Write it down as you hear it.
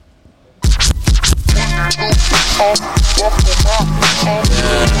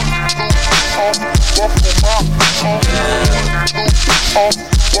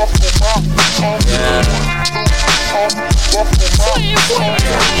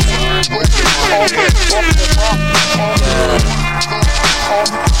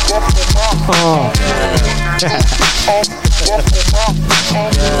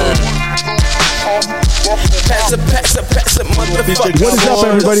What is up,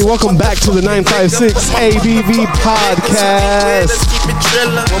 everybody? Welcome back to the 956 ABV podcast.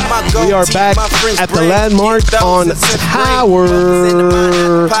 We are back at the Landmark on Tower.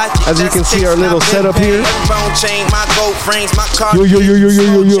 As you can see, our little setup here. Yo.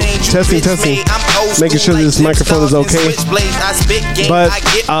 Testing. Making sure this microphone is okay. But,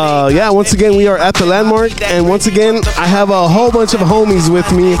 yeah, once again, we are at the Landmark. And once again, I have a whole bunch of homies with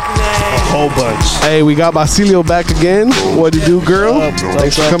me. A whole bunch. Hey, we got Basilio back again. What do you do, girl?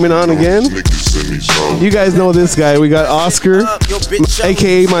 Thanks for coming on again. You guys know this guy. We got Oscar,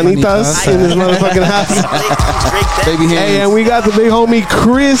 a.k.a. Manitas, in his motherfucking house. Baby hands. Hey, and we got the big homie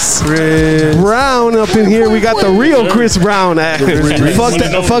Chris Brown up in here. We got the real Chris Brown.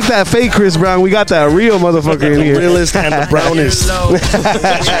 Fuck that fake Chris Brown. We got that real motherfucker in here. The realest and the brownest.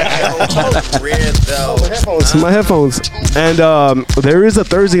 My headphones. And there is a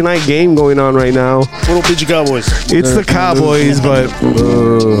Thursday night game going on right now. Little Pitchy Cowboys. It's the Cowboys, but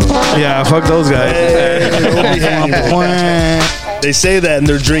yeah, fuck those guys. They say that and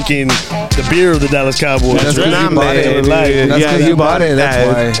they're drinking the beer of the Dallas Cowboys. That's right? you bought it. Yeah, you bought it.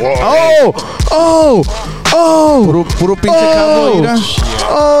 That's why. Puro pinche cowboy.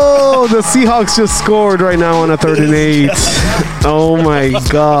 Oh, the Seahawks just scored right now on a 3rd and 8. Oh my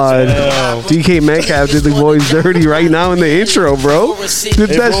God. DK Metcalf did the boys dirty right now in the intro, bro.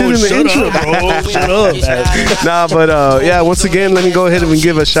 Did that shit in the intro. Shut up. Nah, but yeah, once again, let me go ahead and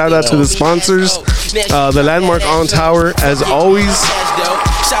give a shout out to the sponsors. The Landmark on Tower, as always.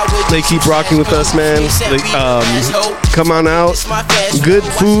 They keep rocking with us, man. They, come on out. Good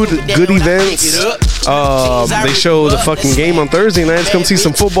food, good events. They show the fucking game on Thursday nights. Come see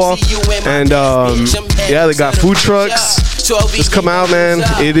some football. And yeah, they got food trucks. Just come out, man.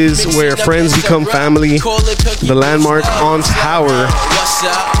 It is where friends become family. The Landmark on Tower.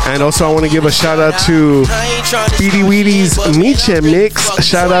 And also, I want to give a shout out to Speedy Weedy's Miche Mix.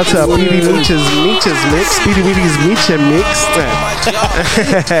 Shout out to Speedy Miche's Mix. Speedy Weedy's Miche Mix.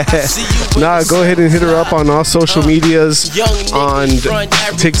 Nah, go ahead and hit her up on all social medias, on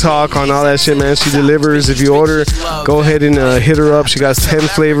TikTok, on all that shit, man. She delivers. If you order, go ahead and hit her up. She got 10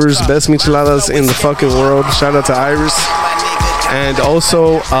 flavors, best micheladas in the fucking world. Shout out to Iris. And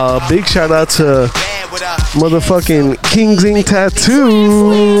also, big shout out to motherfucking King's Ink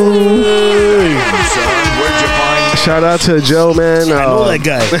Tattoo. Shout out to Joe, man. I know that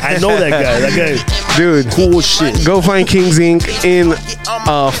guy. That guy, dude, cool shit. Go find King's Ink in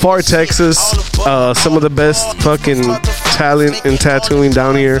Far Texas. Some of the best fucking talent in tattooing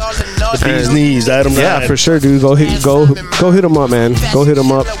down here. The bee's knees. Yeah, for sure, dude. Go hit them up, man. Go hit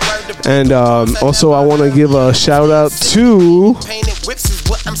them up. And also, I want to give a shout out to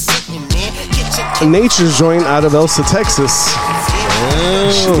Nature's Joint out of Elsa, Texas.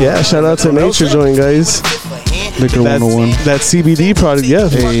 Yeah, shout out to Nature Joint, guys. Liquor 101. That CBD product, yeah.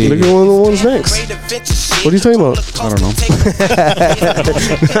 Hey. Liquor 101's next. What are you talking about? I don't know.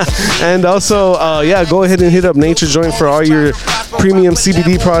 And also, yeah, go ahead and hit up Nature Joint for all your premium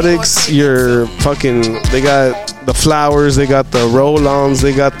CBD products. Your fucking, they got the flowers, they got the roll-ons,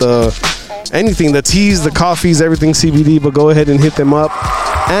 they got the anything, the teas, the coffees, everything CBD. But go ahead and hit them up.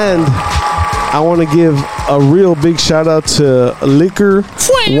 And I want to give a real big shout out to Liquor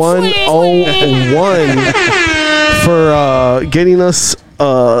 101 for getting us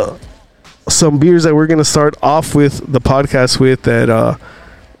some beers that we're going to start off with the podcast with that are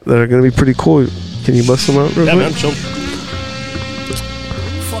going to be pretty cool. Can you bust them out real quick? Man, sure.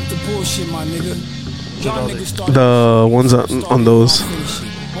 Fuck the bullshit, my nigga. Y'all niggas started The ones on those.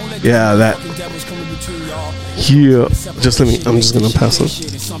 Yeah, that. Yeah, I'm just gonna pass them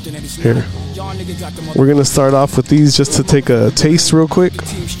here. We're gonna start off with these just to take a taste real quick.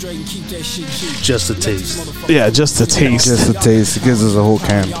 Just a taste. Yeah, just a taste. Just a taste. It gives us a whole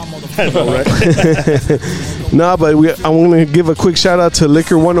can. I know, right? Nah, but I'm gonna give a quick shout out to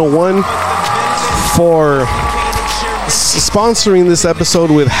Liquor 101 for sponsoring this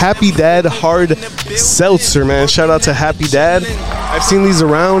episode with Happy Dad Hard Seltzer, man. Shout out to Happy Dad. I've seen these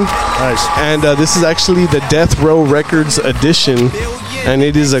around. Nice. And this is actually the Death Row Records edition. And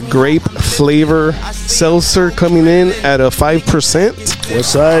it is a grape flavor seltzer coming in at a 5%.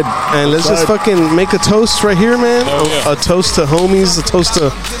 West side. And let's just fucking make a toast right here, man. A toast to homies, a toast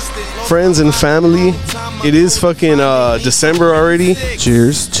to friends and family. It is fucking December already.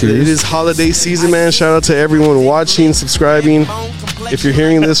 Cheers. It Cheers. is holiday season, man. Shout out to everyone watching, subscribing. If you're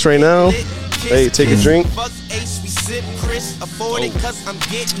hearing this right now, hey, take a drink.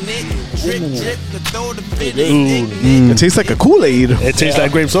 It tastes like a Kool-Aid. It tastes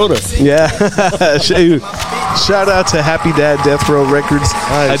like grape soda. Yeah. Shout out to Happy Dad Death Row Records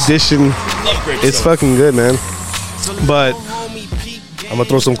edition. It's fucking good, man. But I'm gonna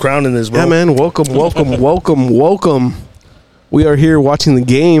throw some Crown in this, bro. yeah, man. Welcome. We are here watching the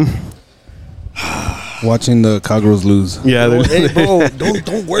game. Watching the Cowgirls lose. Yeah, Hey, bro,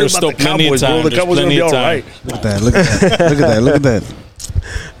 don't worry There's about the still plenty of Cowboys, bro. time. The There's Cowboys are gonna plenty be of all time. right. Look at that. Look at that. Look at that. Look at that.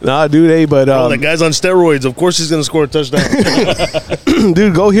 nah, dude. Hey, but That guy's on steroids. Of course, he's gonna score a touchdown.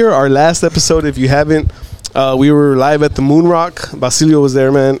 dude, go hear our last episode if you haven't. We were live at the Moon Rock. Basilio was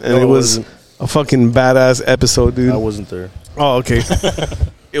there, man, and No, it I was wasn't. a fucking badass episode, dude. I wasn't there. Oh, okay.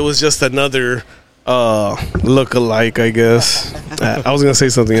 It was just another look-alike, I guess. I was gonna say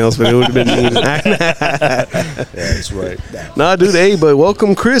something else, but it would have been mean. Yeah, that's right. Nah, dude. Hey, but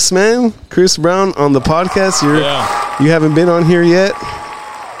welcome, Chris, man. Chris Brown on the podcast. Yeah. You haven't been on here yet,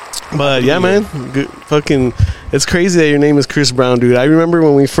 but yeah, man. Good, fucking, it's crazy that your name is Chris Brown, dude. I remember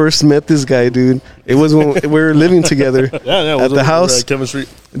when we first met this guy, dude. It was when we were living together Yeah, at the house, Kevin Street.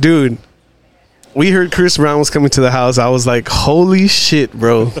 dude. We heard Chris Brown was coming to the house. I was like, holy shit,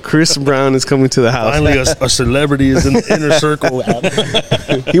 bro. Chris Brown is coming to the house. Finally, a celebrity is in the inner circle.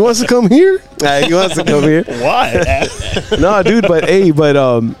 He wants to come here? He wants to come here. Why? No, dude, but hey,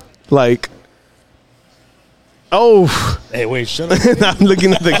 like, oh, Hey, wait, shut up. I'm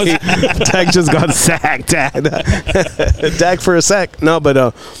looking at the game. Dak just got sacked, Dad. Dak for a sack. No,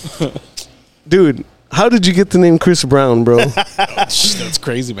 but, dude, how did you get the name Chris Brown, bro? That's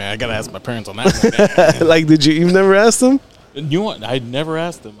crazy, man. I gotta ask my parents on that one. Like, you've never asked them? You know what? I never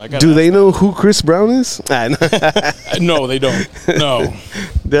asked them. Do they know who Chris Brown is? No, they don't. No.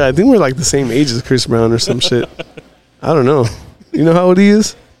 Yeah, I think we're like the same age as Chris Brown or some shit. I don't know. You know how old he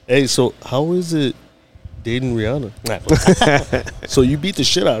is? Hey, so how is it dating Rihanna? So you beat the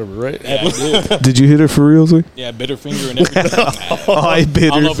shit out of her, right? Yeah, I did. Did you hit her for real? Yeah, bitter finger and everything. I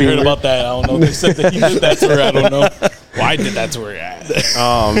bit I don't her know if you heard finger. about that. I don't know. They said that he did that to her. I don't know. Well, I did that to her. Yeah.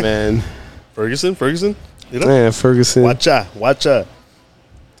 Oh, man. Ferguson? You know? Man, Ferguson. Watcha.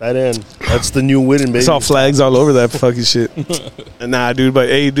 Tight end. That's the new winning, I baby. saw flags all over that fucking shit. Nah, dude, but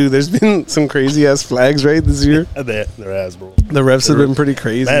hey, dude, there's been some crazy ass flags, right, this year? Their ass, bro. The refs have been pretty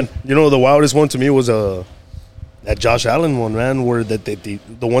crazy. Man, you know the wildest one to me was that Josh Allen one, man, where the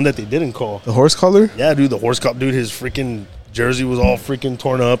one that they didn't call. The horse collar? Yeah, dude, the horse cop, dude, his freaking jersey was all freaking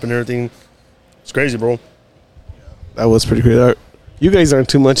torn up and everything. It's crazy, bro. That was pretty crazy. You guys aren't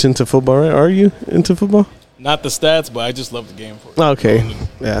too much into football, right? Are you into football? Not the stats, but I just love the game for it. Okay.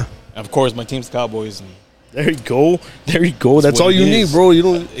 Yeah. Of course, my team's Cowboys. And There you go. That's what all it you is. need, bro. You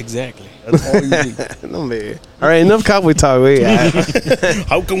don't. Exactly. That's all you need. No, man. All right, enough Cowboy talk. Wait,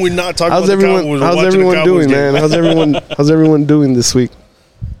 How can we not talk how's about the everyone? Cowboys? How's watching the everyone Cowboys doing, game? man? How's everyone doing this week?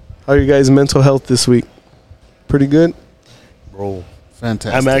 How are you guys' mental health this week? Pretty good. Bro,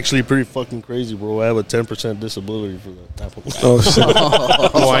 Fantastic. I'm actually pretty fucking crazy, bro. I have a 10% disability for the type of. Oh shit.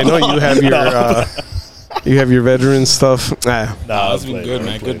 Oh, I know you have your veteran stuff. Nah, It's been good,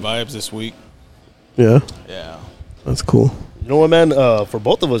 man. Good vibes this week. Yeah, Yeah. that's cool. You know what, man? For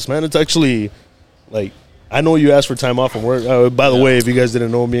both of us, man, it's actually like I know you asked for time off from work. By the way, if you guys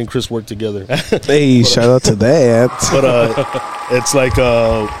didn't know, me and Chris work together. Hey, shout out to that. But it's like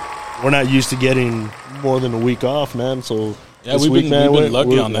we're not used to getting more than a week off, man. So Yeah, this we've week, been man,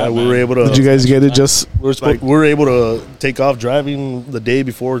 lucky on that, We were man. able to. Did you guys get it just? We're able to take off driving the day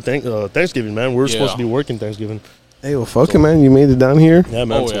before Thanksgiving, man. We're supposed to be working Thanksgiving. Hey, well, fuck it, man. You made it down here Yeah,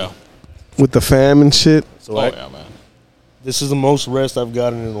 man. Oh, So- yeah. with the fam and shit. So Oh, I- yeah, man. this is the most rest I've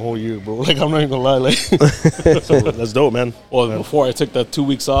gotten in the whole year, bro. Like, I'm not even gonna lie. Like, so that's dope, man. Well, before I took that 2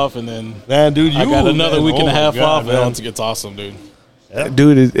 weeks off, and then Man, dude, I got another man, week and a oh my half God, off, man. and it's awesome, dude. Yeah.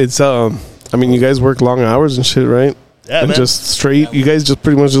 Dude, it's I mean, you guys work long hours and shit, right? Yeah, And man. just straight. You guys just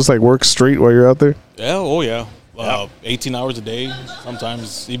pretty much just like work straight while you're out there. Yeah, oh yeah. 18 hours a day,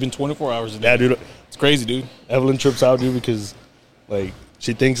 sometimes even 24 hours a day. Yeah, dude. It's crazy, dude. Evelyn trips out, dude, because like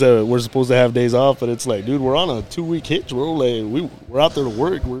she thinks that we're supposed to have days off, but it's like, dude, we're on a 2-week hitch, bro. Like we're out there to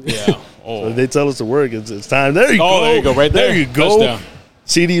work. Yeah. Oh. So they tell us to work. It's time. There you go. Oh, there you go, right there. There you go. Touchdown.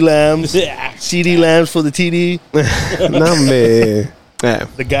 CD Lambs. Yeah. CD Lambs for the TD. Nah, man. Yeah.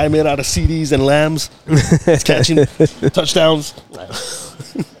 The guy made out of CDs and lambs. He's catching touchdowns.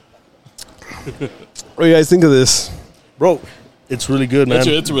 What do you guys think of this? Bro, it's really good, man.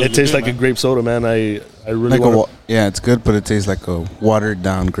 It's really it tastes good, like a man. grape soda, man. I really Like want yeah, it's good, but it tastes like a watered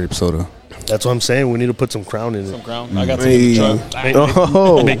down grape soda. That's what I'm saying. We need to put some crown in Some it. crown. I got some Hey. in the truck.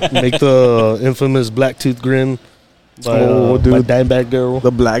 Oh, Make the infamous black tooth grin by, Oh, by dude. Dimebag Girl.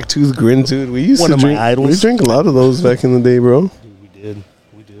 the black tooth grin, dude. We used One to of my drink. idols. We drank a lot of those back in the day, bro. Dude,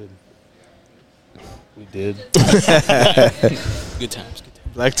 we did. Good times.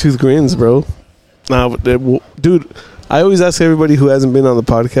 Black tooth grins, bro. Nah, but dude, I always ask everybody who hasn't been on the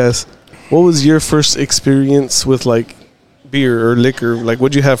podcast, what was your first experience with like beer or liquor? Like,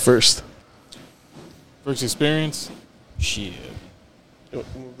 what'd you have first? First experience? Shit. You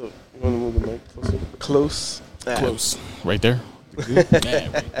want to move the mic closer? Close. Close. Right there? Yeah, right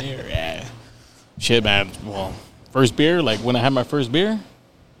there. Yeah. Shit, man. Well, first beer, like when I had my first beer,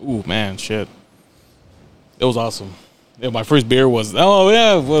 ooh, man, shit. It was awesome. Yeah, my first beer was, it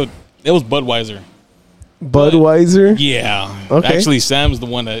was Budweiser. Budweiser? Yeah. Okay. Actually, Sam's the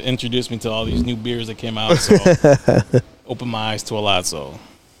one that introduced me to all these new beers that came out, so opened my eyes to a lot, so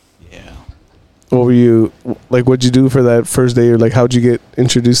yeah. What were you, like, what'd you do for that first day? Or, like, how'd you get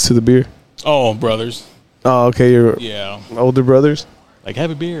introduced to the beer? Oh, brothers. Oh, okay, you're Yeah. older brothers? Like,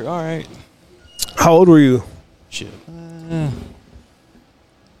 have a beer. All right. How old were you? Shit.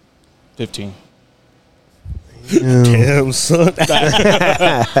 15. Damn, son.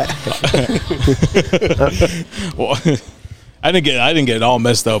 Well, I didn't get it all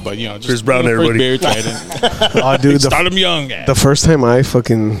messed up, but just Chris Brown, first everybody. beer, tried it. Oh, dude, Start them young. the first time I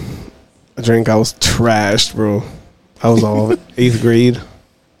fucking drank, I was trashed, bro. I was all 8th grade.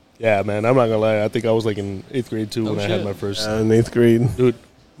 Yeah, man. I'm not gonna lie. I think I was like in 8th grade too when I had shit. my first. In 8th grade. Dude,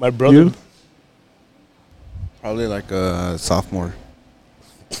 my brother. You? Probably like a sophomore.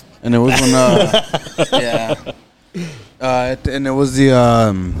 And it was when, yeah. And it was the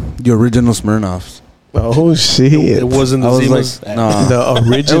original Smirnoffs. Oh, shit. It wasn't the I was Zimas. like, no. The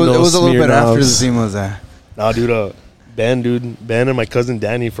original It was a little bit after the Smirnoffs. Zimas. Nah, dude. Ben and my cousin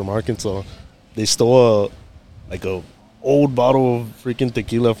Danny from Arkansas, they stole a old bottle of freaking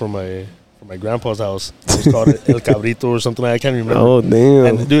tequila from my grandpa's house. It was called El Cabrito or something. I can't remember. Oh, damn.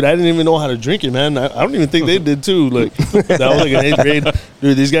 And dude, I didn't even know how to drink it, man. I don't even think they did too. Like that was like in 8th grade.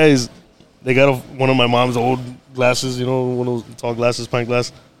 Dude, these guys, they got one of my mom's old glasses, one of those tall glasses, pint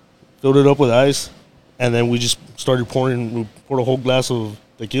glass, filled it up with ice, and then we just started pouring. We poured a whole glass of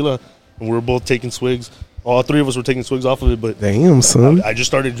tequila, and we were both taking swigs. All three of us were taking swigs off of it, but Damn, son. I just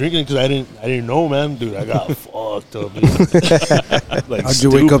started drinking because I didn't know, man. Dude, I got fucked up. Dude. Like, How'd you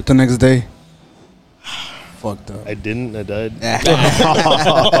wake stupid. up the next day? Fucked up. I didn't. I died.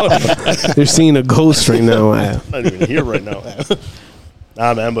 You're seeing a ghost right now. I'm not even here right now.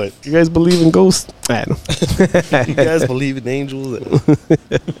 Nah, man, but You guys believe in ghosts? you guys believe in angels?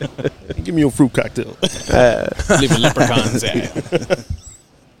 Give me a fruit cocktail. Leaving leprechauns.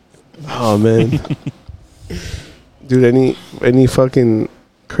 Oh, man. Dude, any fucking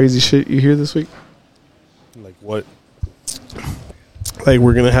crazy shit you hear this week? Like what? Like,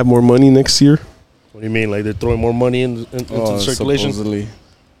 we're going to have more money next year? What do you mean? Like they're throwing more money into the circulation? Supposedly.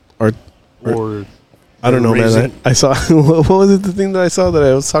 Or I don't know, raise man. it? I saw, what was it, the thing that I saw that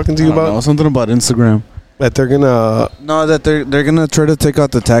I was talking to you about? Something about Instagram. That they're going to, No, that they're gonna try to take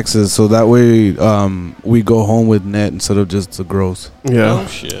out the taxes so that way we go home with net instead of just the gross. yeah. Oh,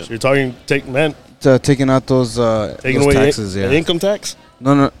 shit. So you're talking Taking out those taking away taxes, the yeah. income tax,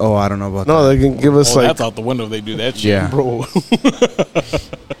 No. Oh, I don't know about No, that. they can give us, Oh, like, that's out the window. They do that shit. Yeah. bro.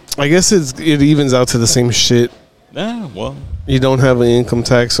 I guess it evens out to the same shit. Yeah, well, You don't have an income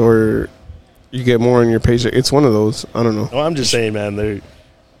tax or you get more on your paycheck. It's one of those. I don't know. No, I'm just saying, man. They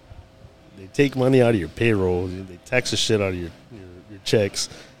take money out of your payroll. They tax the shit out of your checks.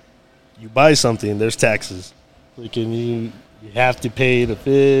 You buy something, there's taxes. Like, you have to pay the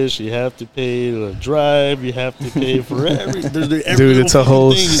fish. You have to pay the drive. You have to pay for every. Every Dude, it's a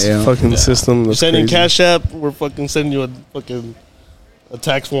whole Yeah. fucking system. You're That's sending crazy. Cash App. We're fucking sending you a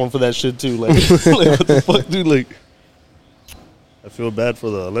tax form for that shit too. Like, like what the fuck, dude? Like, I feel bad for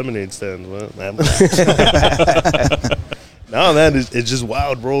the lemonade stands, man. No, man, it's just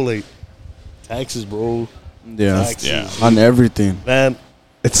wild, bro. Like taxes, bro. Yeah. Taxes. Yeah. On everything. Man.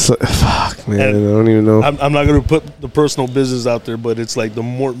 It's fuck, man. And I don't even know. I'm not gonna put the personal business out there, but it's like the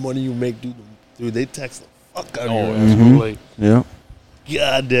more money you make, dude, they tax the fuck out of your ass, bro. Like, Yeah.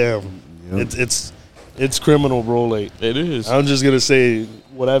 goddamn, it's criminal, bro. Like, it is. I'm just gonna say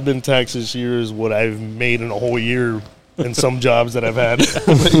what I've been taxed this year is what I've made in a whole year in some jobs that I've had.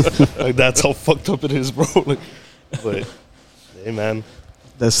 Like that's how fucked up it is, bro. Like, but hey, man,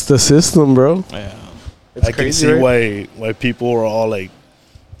 That's the system, bro. Yeah. It's I can crazy, see right? why people are all like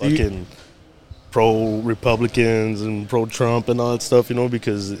fucking pro Republicans and pro Trump and all that stuff,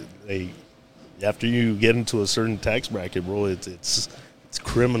 because after you get into a certain tax bracket, bro, it's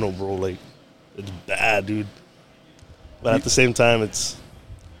criminal, bro. Like bad, dude. But at the same time,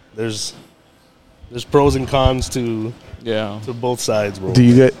 there's pros and cons to both sides, bro. Do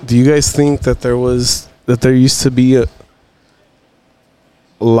you guys think that there used to be a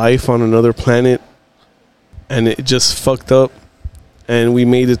life on another planet and it just fucked up and we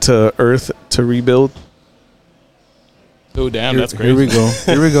made it to Earth to rebuild? Oh, damn, that's crazy. Here we go.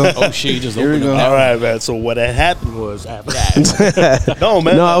 Here we go. Oh, shit, you just Here we opened go. up. All right, man. So what had happened was after that. No,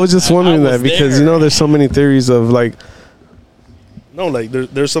 man. No, I was just wondering I that was because there. there's so many theories of like. No, like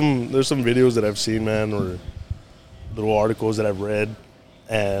there's some videos that I've seen, man, or little articles that I've read,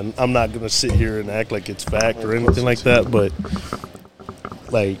 and I'm not gonna sit here and act like it's fact or anything like that, but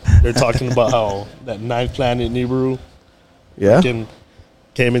like they're talking about how that ninth planet Nibiru Yeah.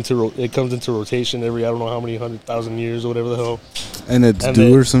 it comes into rotation every I don't know how many 100,000 years or whatever the hell, And it's And due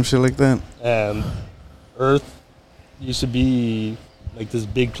then- or some shit like that. and Earth used to be like this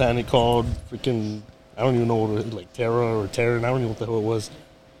big planet called freaking I don't even know what it was, like Terra or Terran. I don't even know what the hell it was.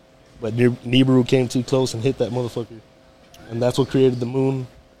 But Nibiru came too close and hit that motherfucker, and that's what created the moon,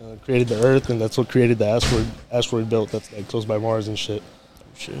 created the Earth, and that's what created the asteroid belt that's like close by Mars and shit.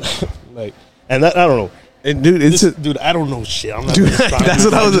 Like, and that I don't know. And dude, Dude, I don't know shit. I'm not dude, just trying that's to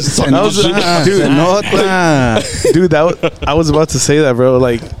what I was. Dude, I was about to say that, bro.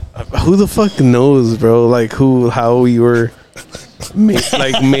 Like, who the fuck knows, bro? Like, how we were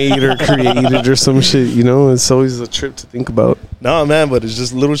made or created or some shit. You know, it's always a trip to think about. No, man, but it's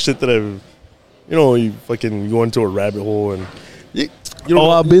just little shit that you fucking go into a rabbit hole and you don't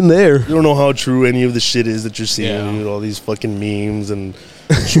know, I've been there. you don't know how true any of the shit is that you're seeing. Yeah. You know, all these fucking memes and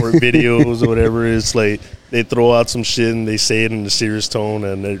short videos or whatever. It's like they throw out some shit and they say it in a serious tone,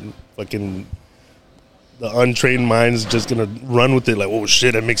 and they're fucking the untrained mind is just gonna run with it like, oh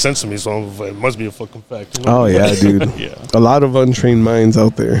shit, that makes sense to me, so it must be a fucking fact. You know? Oh yeah, dude. Yeah. A lot of untrained minds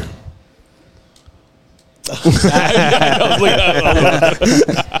out there.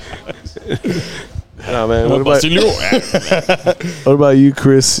 Nah, man. What about you,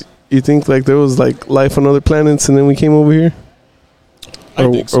 Chris? You think like there was like life on other planets and then we came over here? I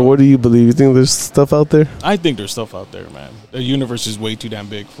think so. Or what do you believe? You think there's stuff out there? I think there's stuff out there, man. The universe is way too damn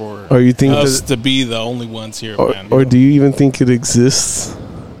big for Or you think us that- to be the only ones here, Or, man. or do you even think it exists?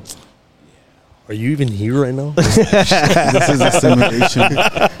 Are you even here right now? This is a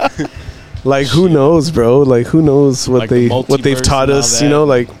simulation. Like who knows, bro? Like who knows what Like the they've multiverse taught and all us? You that. know,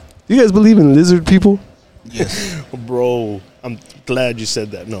 like you guys believe in lizard people? Yes. Bro, I'm glad you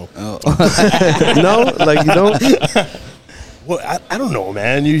said that. No. Oh. No, like you don't. Well, I don't know,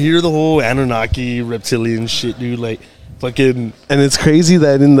 man. You hear the whole Anunnaki reptilian shit, dude. Like, fucking. And it's crazy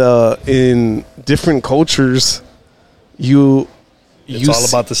that in different cultures, It's all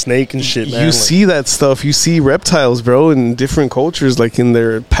about the snake and shit, man. You Like, see that stuff. You see reptiles, bro, in different cultures, like in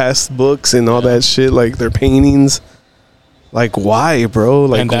their past books and all that shit, like their paintings. Like, why, bro?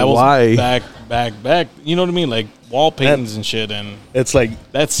 Like, and that why? was back. You know what I mean? Like wall paintings and shit. And it's like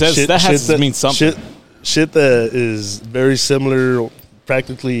that says that has to mean something. Shit that is very similar,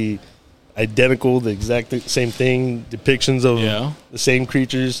 practically identical, the exact same thing. Depictions of the same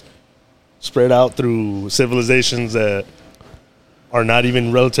creatures spread out through civilizations that are not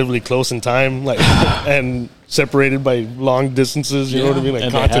even relatively close in time, like and separated by long distances. You know what I mean, like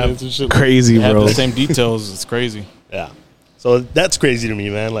And they continents have- and shit. Crazy, They have bro. the same details. It's crazy. Yeah. So that's crazy to me,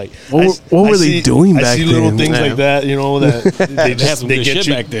 man. Like, What were they doing back I see little then? things Yeah. like that, you know, that they They had just some they good get shit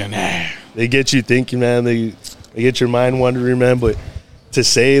you back then. they get you thinking, man. They get your mind wandering, man. But to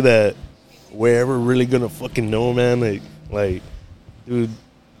say that we're ever really gonna fucking know, man, like, dude,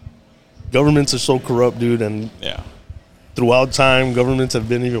 governments are so corrupt, dude, and Yeah. throughout time, governments have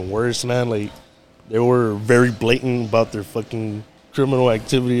been even worse, man. Like, they were very blatant about their fucking criminal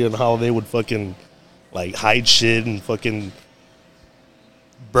activity and how they would fucking like hide shit and fucking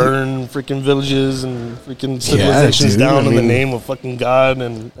burn freaking villages and freaking civilizations dude, down I in the mean- name of fucking God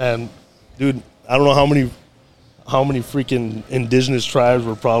and dude, I don't know how many freaking indigenous tribes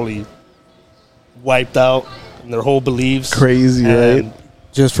were probably wiped out and their whole beliefs Crazy, and right?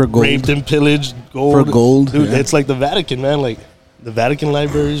 Just for gold. raped and pillaged gold. For gold, dude. yeah. It's like the Vatican, man. Like the Vatican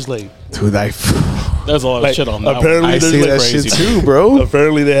libraries, like Dude, There's a lot of Like, shit on that. apparently I there's see like that crazy. shit too, bro.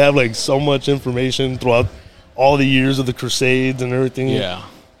 apparently they have like so much information throughout all the years of the Crusades and everything. Yeah.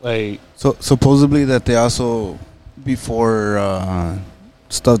 Like So supposedly that they also, before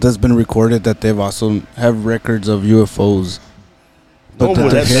stuff that's been recorded, that they've also have records of UFOs, but No, that but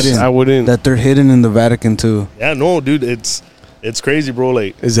they're that's- hidden. I wouldn't. That they're hidden in the Vatican too. yeah, no, dude, it's crazy, bro.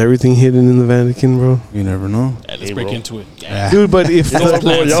 Like Is everything hidden in the Vatican, bro? You never know. Yeah, let's Hey, break bro. into it. Yeah. Dude, but if you know what,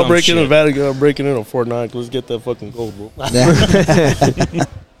 bro, Plan y'all some breaking in the shit. Vatican, I'm breaking in on Fort Knox. Let's get that fucking gold, bro.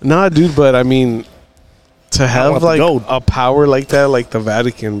 Nah, dude, but I mean, to have want like the gold. a power like that, like the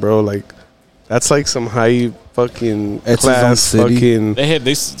Vatican, bro, like that's like some high fucking It's his own class city. fucking.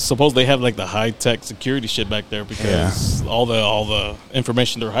 They suppose they have like the high tech security shit back there because all the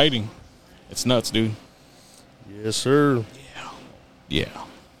information they're hiding. It's nuts, dude. Yes, sir. Yeah.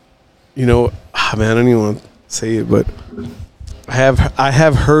 You know, man, I don't even want to say it, but I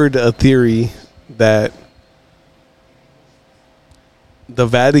have heard a theory that the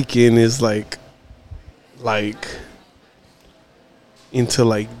Vatican is like into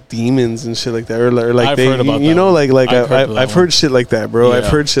like demons and shit like that, or like I've they, heard about you that know, one. like I've heard shit like that, bro. I've Yeah.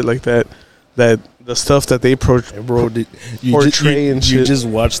 heard shit like that. That the stuff that they Hey, bro, you portray and you shit. just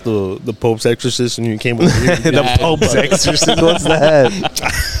watched the Pope's Exorcist and you came over here. the Pope's exorcist. What's that?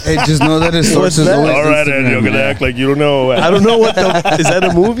 Hey, just know that his source is that? always All right, Instagram, Ed, you're gonna man. act like you don't know. I don't know what the is that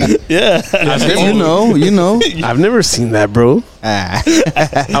a movie? Yeah. You know. I've never seen that, bro.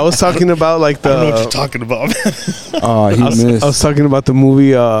 I was talking about like I don't know what you're the. talking about, man. Oh, he I missed. was talking about the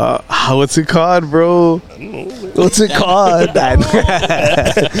movie. What's it called, bro? What's it called?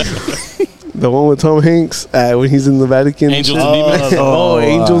 The one with Tom Hanks when he's in the Vatican. Angels Shit. and Demons. Oh,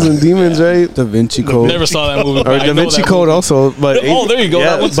 Angels and Demons, right? Da Vinci Code. Never saw that movie. Or but I Da know Vinci that Code movie. also, but Oh, there you go. Yeah,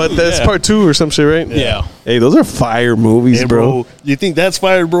 That one's- but that's yeah. part 2 or some shit, right? Yeah. Hey, those are fire movies, Hey, bro. bro, you think that's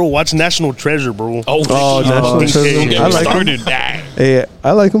fire, bro? Watch National Treasure, bro. Oh, National Treasure. Don't get I me like 'em. started. Dang. Hey,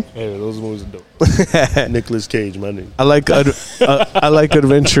 I like them. Hey, those movies are dope. Nicolas Cage, my name. I like I like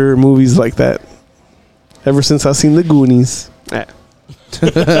adventure movies like that. Ever since I seen the Goonies. I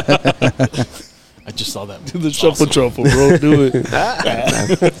just saw that. Do the shuffle truffle, bro. Do it.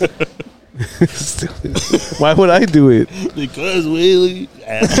 Why would I do it? Because we.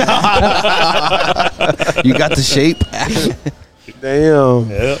 You got the shape. Damn.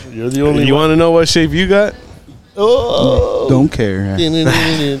 Yeah, you're the only You one. want to know what shape you got? Oh. Don't care.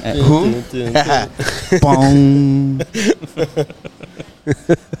 Who? Bong.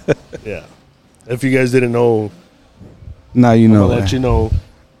 Yeah. If you guys didn't know, Now you know. I'll let you know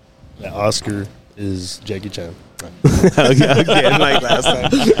that Oscar is Jackie Chan. Again, like last time.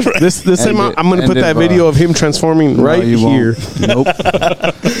 This time And I'm gonna and put that if, video of him transforming No, right you won't. here. Nope.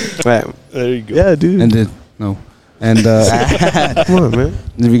 Right. There you go. Yeah, dude. And then no. And Come on, man.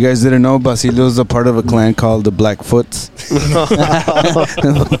 if you guys didn't know, Basilio's a part of a clan called the Blackfoots.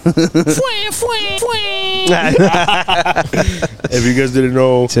 If you guys didn't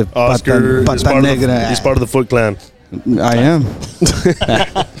know, Che Oscar pata is part, of negra. the, he's part of the Foot Clan. I am.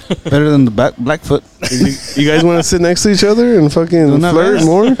 Better than the Blackfoot. You guys want to sit next to each other and fucking Don't have flirt ass.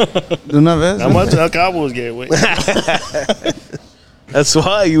 more? De una vez. How much El Cowboys get? Wait. That's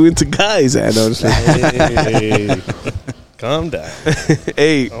why you into guys. I know. Hey, calm down.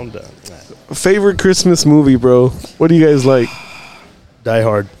 Hey, Calm down. favorite Christmas movie, bro? What do you guys like? Die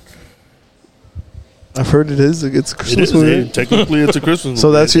Hard. I've heard it's a It Christmas is. movie. Technically, it's a Christmas movie.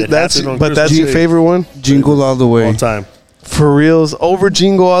 So that's your It happened on that's Christmas your Day. favorite one Jingle all the way. all time. for reals. Over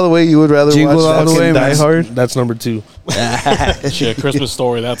Jingle All the Way, you would rather Jingle watch All the fucking Way, Die man. Hard, That's number 2. Shit, Christmas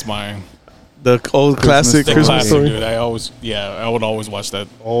Story. That's mine. the old classic The Christmas classic, story. dude. I would always watch that.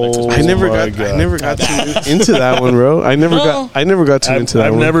 Oh, I never my got God. into that one, bro. I never got too into that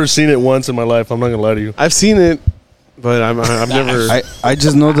I've one. never seen it once in my life. I'm not gonna lie to you. I've seen it, but I've never. I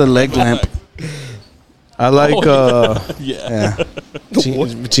just know the leg lamp. I like Yeah, Yeah.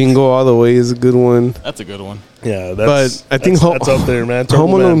 Jingle All the Way is a good one. that's a good one. Yeah, that's, But I think that's up there, man. Home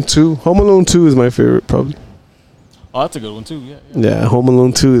Turbo Alone Man. 2. Home Alone 2 is my favorite, probably. Oh, that's a good one too. Yeah. Yeah, Home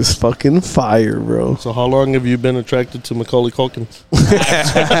Alone 2 is fucking fire, bro. So, how long have you been attracted to Macaulay Culkin?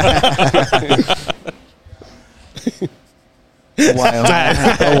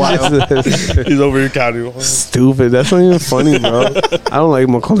 A while. He's over here counting. Stupid. That's not even funny, bro. I don't like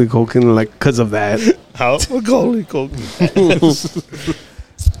Macaulay Culkin like because of that. How Macaulay Culkin?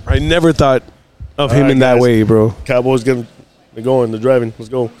 I never thought of him Alright, in that guys. way, bro. Cowboys getting they're going. They're driving. Let's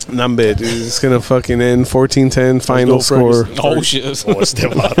go. Nambe, dude. It's gonna fucking end 14-10 final go, score. Ferguson. Oh shit. Oh,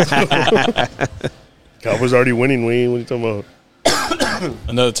 step out. Cowboys already winning. Wayne, what are you talking about?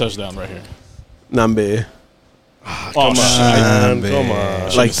 Another touchdown right here. Nambe. Oh Come shit. on, man. come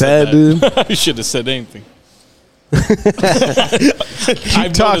on. Like said that, dude. You should have said anything. Keep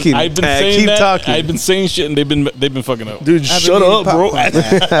talking. I've been saying keep that. talking. I've been saying shit, and they've been fucking up. Dude, shut been up, eating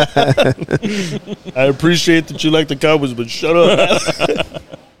bro. I appreciate that you like the Cowboys, but shut up.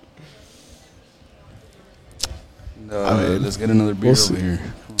 Let's get another beer We'll see. over here.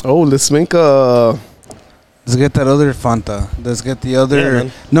 Oh, let's make a. Let's get that other Fanta. Let's get the other. Yeah,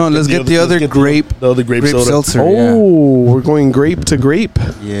 man. no, let's get the other grape. The other grape soda. seltzer. Oh, we're going grape to grape.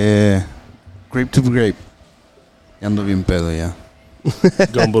 Yeah. Grape to grape. Ya ando bien pedo ya.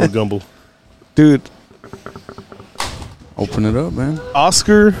 Gumbo to gumbo. Dude, Open it up, man.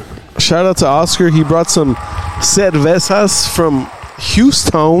 Oscar, shout out to Oscar. He brought some cervezas from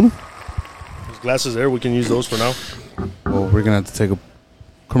Houston. There's glasses there. We can use those for now. Well, we're gonna have to take a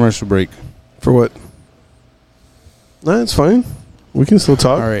commercial break. For what? Nah, it's fine. We can still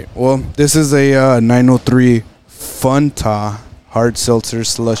talk. All right. Well, this is a 903 Fanta hard seltzer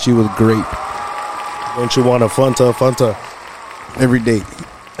slushy with grape Don't you want a Fanta? every day.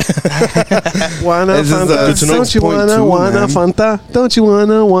 Wanna This is, Fanta? good to know. Don't you 6.2, wanna man. Fanta? Don't you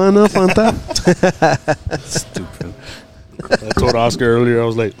wanna Fanta? Stupid. I told Oscar earlier, I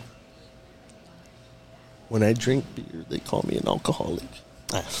was like, when I drink beer, they call me an alcoholic.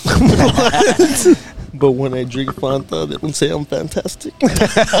 But when I drink Fanta, they don't say I'm fantastic.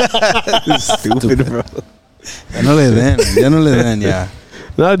 Stupid, bro. Ya no le den, yeah.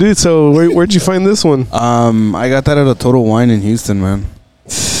 Nah, dude. So where'd you find this one? I got that at a Total Wine in Houston, man.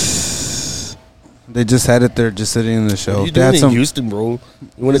 They just had it there, just sitting in the What shelf. are you They had doing in Houston, bro?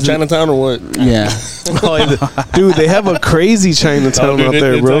 You went to Chinatown or what? Yeah. Dude, they have a crazy Chinatown Dude, out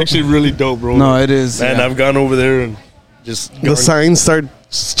there, it's bro. actually really dope, bro. No, it is. Man, yeah. I've gone over there and just The signs start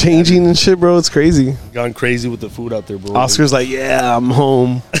changing and shit, bro. It's crazy. gone crazy with the food out there, bro. Oscar's like, yeah, I'm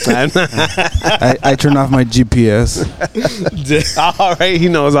home. I turned off my GPS. All right, he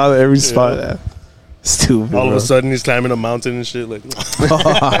knows every spot. Yeah. Stupid. All of bro. a sudden, he's climbing a mountain and shit. Like,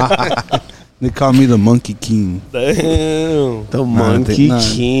 They call me the Monkey King. damn. The Monkey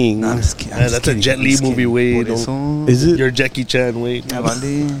King. I'm just kidding. Man, that's a Jet Li movie, Wade. Is it? You're Jackie Chan, Wade.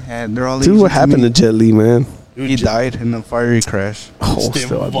 They're all Dude, what happened to Jet Li, man? He died in a fiery crash. Oh, Stay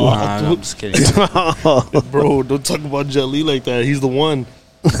still, involved. Nah, I'm just kidding. Bro, don't talk about Jet Li like that. He's the one.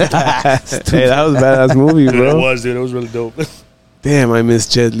 Hey, that was a badass movie, Dude, it bro. was, dude. It was really dope. Damn, I miss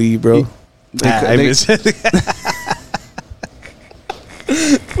Jet Li, bro. I miss Jet Li.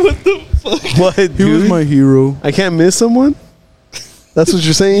 What, dude? He was my hero. I can't miss someone? That's what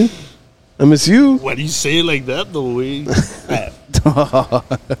you're saying? I miss you. Why do you say it like that, though, Wade?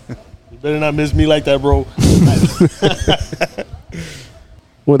 You better not miss me like that, bro.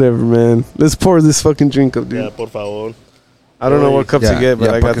 Whatever, man. Let's pour this fucking drink up, dude. Yeah, por favor. I don't know what cups Yeah, you get, but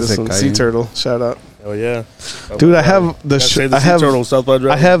yeah, I got porque this se one. caen. Sea Turtle. Shout out. Oh, yeah. Dude, I have the Gotta say I have Turtle, South by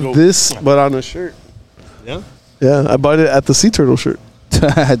Drive. I have Go. this, but on a shirt. Yeah? Yeah, I bought it at the Sea Turtle shirt.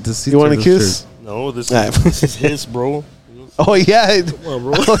 You want a kiss? No, this Nah. is his, bro. Oh yeah, Come on,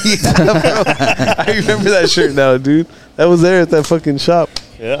 bro. oh yeah, bro. I remember that shirt now, dude. That was there at that fucking shop.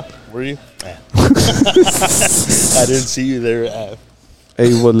 Yeah, were you? I didn't see you there.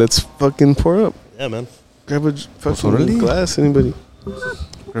 Hey, well, let's fucking pour up. Yeah, man. Grab a fucking really? glass. Anybody?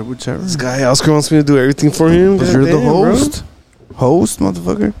 Grab whichever. This guy Oscar wants me to do everything for him. Because you're the Goddamn, bro. host. Host,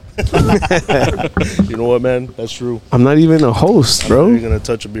 motherfucker. You know what, man? That's true. I'm not even a host, You're bro. gonna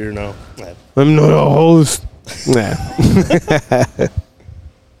touch a beer now. I'm not a host. Nah.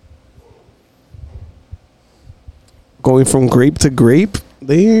 Going from grape to grape?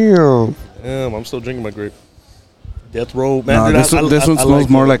 Damn. Damn, I'm still drinking my grape. Death Row, man. Nah, dude, this one I smells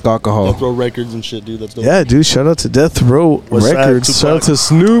more like alcohol. Death Row Records and shit, dude. That's dope. Yeah, dude. Shout out to Death Row What's that, Records. Shout out Tupac? to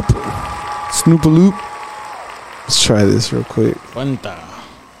Snoop. Snoopaloop. Let's try this real quick. Fanta.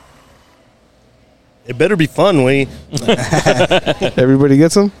 It better be fun, Wayne. Everybody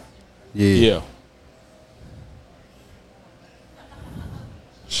get some? Yeah.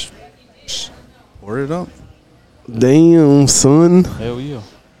 Pour it up. Damn, son. Hell yeah.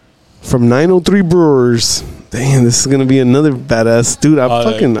 From 903 Brewers. Damn, this is gonna be another badass dude.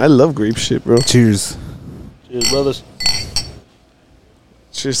 I love grape shit, bro. Cheers. Cheers, brothers.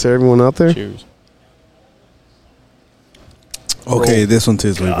 Cheers to everyone out there. Cheers. Okay, this one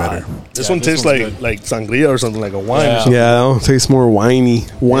tastes way better. This Yeah, one this tastes one's like good. like sangria or something, like a wine or Yeah. something. Yeah, that one tastes more whiny.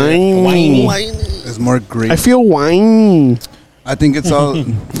 Whiny. It's more grape. I feel whiny. I think it's all.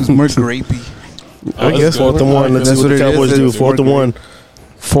 It's more grapey. I guess Fourth and one. Let's That's see what what the it Cowboys is. do. It's Fourth and more one.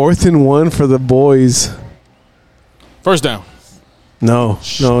 4th and 1 for the boys. First down. No.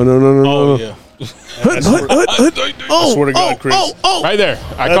 Oh, No. yeah. I swear to God, Chris. Right there.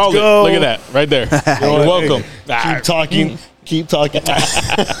 I Let's called go. it. Look at that. Right there. You're welcome. Keep talking. Keep talking.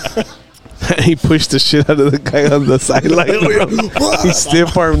 He pushed the shit out of the guy on the sideline. Bro. He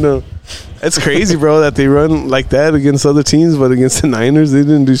stiff armed him. It's crazy, bro, that they run like that against other teams, but against the Niners, they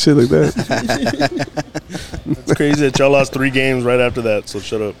didn't do shit like that. It's crazy that y'all lost 3 games right after that, so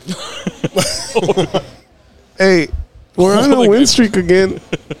shut up. Hey, we're on a Look win at- streak again.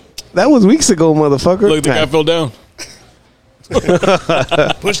 That was weeks ago, motherfucker. Look, the guy fell down.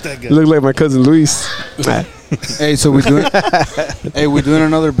 Push that guy. Look like my cousin Luis. Hey, so we doing? Hey, we doing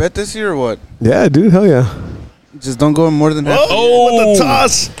another bet this year or what? Yeah, dude, hell yeah. Just don't go more than half. Oh, with the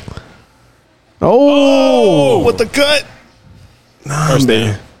toss. Oh, With the cut. First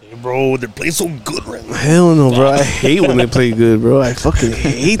man. Hey, bro, they're playing so good right now. Hell no, bro. I hate when they play good, bro. I fucking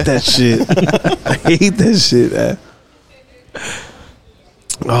hate that shit. I hate that shit.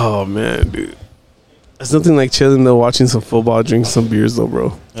 Oh, man, dude. There's nothing like chilling, though, watching some football, drinking some beers, though,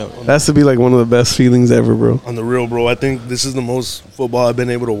 bro. That has to be like one of the best feelings ever, bro. On the real, bro, I think this is the most football I've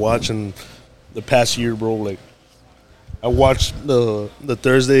been able to watch in the past year, bro. Like, I watched the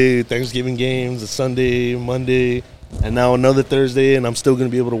Thursday Thanksgiving games, the Sunday, Monday, and now another Thursday, and I'm still going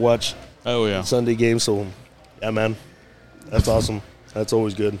to be able to watch yeah. Sunday games. So, yeah, man, that's awesome. That's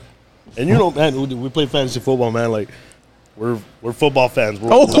always good. And, you know, man, we play fantasy football, man. Like, we're football fans.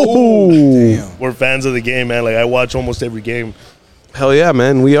 We're fans of the game, man. Like, I watch almost every game. Hell yeah,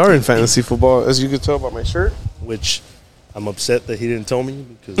 man. We are in fantasy football, as you can tell by my shirt. Which I'm upset that he didn't tell me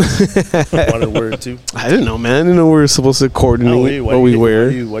because I wanted to wear it too. I didn't know, man. I didn't know we were supposed to coordinate what we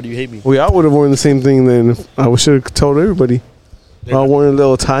wear. Why do you hate me? We all would have worn the same thing then. I should have told everybody. I wore a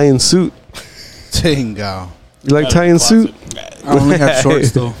little tie and suit. Dang, gal. You like tie and suit? I only have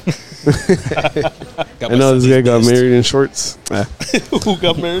shorts, though. I know this guy got married in shorts. Who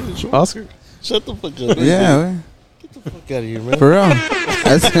got married in shorts? Oscar. Shut the fuck up. Yeah, man. Get the fuck out of here, man. For real.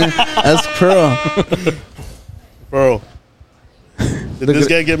 That's Pearl. Bro. Did this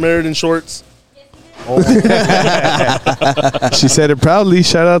guy get married in shorts? Oh. She said it proudly.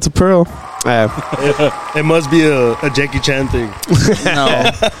 Shout out to Pearl. It must be a Jackie Chan thing.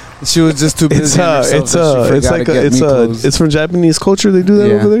 No. She was just too busy. It's from Japanese culture. They do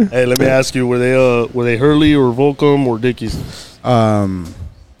that over there. Hey, let me ask you: were they Hurley or Volcom or Dickies? I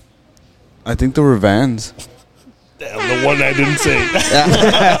think they were Vans. Damn, the one I didn't say.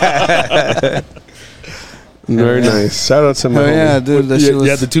 Very nice. Shout out to my homie. Yeah, dude. That You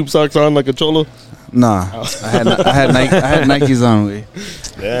had the tube socks on like a cholo? Nah. I had Nikes on.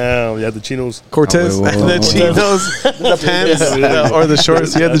 Damn, you had the chinos. Cortez. Oh, wait, whoa, the whoa. chinos. The pants. Or the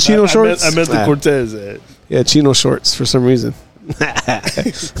shorts. You had the chino shorts? I meant the Cortez. Yeah, chino shorts for some reason.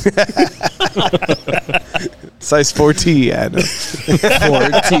 Size 4T. Yeah, no.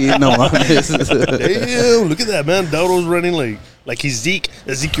 14. No, Damn, look at that, man. Dauro's running like he's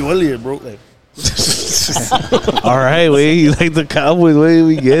Ezekiel Elliott, bro. Like, all right, wait. You like the Cowboys? Wait,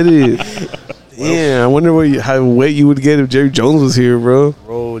 we get it. Yeah, I wonder how wet you would get if Jerry Jones was here, bro.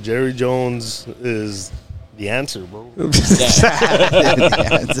 Bro, Jerry Jones is the answer, bro.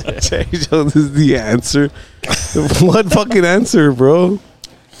 Jerry Jones is the answer. What fucking answer, bro?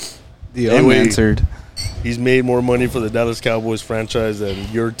 The unanswered. He's made more money for the Dallas Cowboys franchise than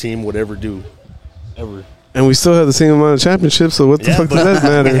your team would ever do. Ever. And we still have the same amount of championships, so what the fuck does that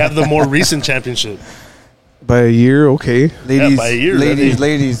matter? We have the more recent championship. By a year, okay. Ladies, by a year,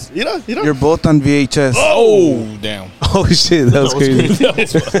 ladies. You know. You're both on VHS. Oh, damn. Oh, shit, that was crazy.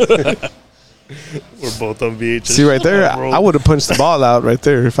 We're both on VHS. See, right there, bro. I would have punched the ball out right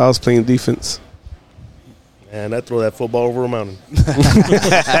there if I was playing defense. Man, I'd throw that football over a mountain.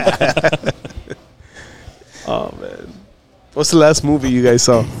 Oh, man. What's the last movie you guys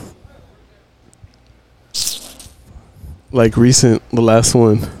saw? Like recent, the last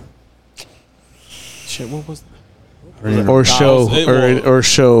one. Shit, what was that? Or show. Or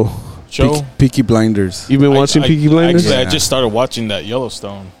show. Show? Peaky Blinders. You've been watching Peaky Blinders? Actually, I just started watching that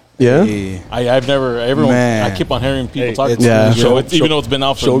Yellowstone. Yeah? Hey. I've never, everyone, Man. I keep on hearing people Hey, talk about yeah. the show, even though it's been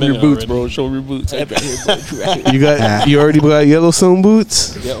out for Show a minute your boots, already. bro. Show your boots. You already got Yellowstone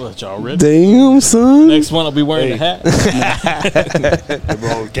boots? Yeah, well, y'all ready? Damn, son. Next one, I'll be wearing a hat. Hey,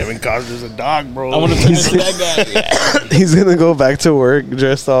 bro, Kevin Costner's a dog, bro. I want to turn into that guy. Yeah. He's gonna go back to work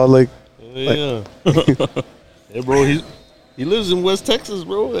dressed all like Yeah. Hey, bro, he lives in West Texas,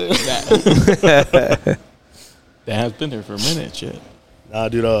 bro. That has been there for a minute, shit. Nah,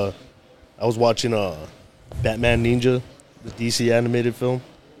 dude, I was watching Batman Ninja, the DC animated film.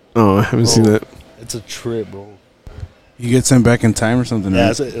 Oh, I haven't seen that. It's a trip, bro. You get sent back in time or something, Yeah,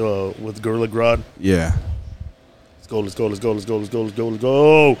 right? it's with Gorilla Grodd. Yeah. Let's go.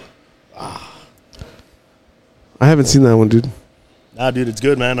 I haven't seen that one, dude. Nah, dude, it's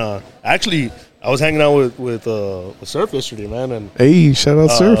good, man. Actually, I was hanging out with Surf yesterday, man, and Hey, shout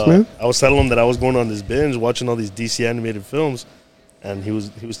out Surf, man. I was telling him that I was going on this binge watching all these DC animated films, and he was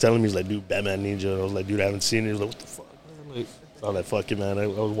telling me, he's like, dude, Batman Ninja. And I was like, dude, I haven't seen it. He was like, what the fuck, man? Like, I was like, fuck it, man. I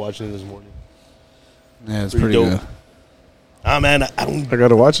was watching it this morning. Yeah, it's Pretty pretty dope. good. Ah, man, I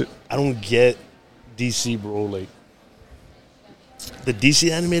gotta watch it. I don't get DC, bro. Like, the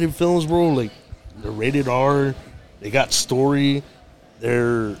DC animated films, bro, like, they're rated R. They got story.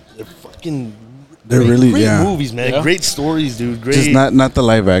 They're fucking They're really great movies, man. Yeah. Great stories, dude. Great. just not the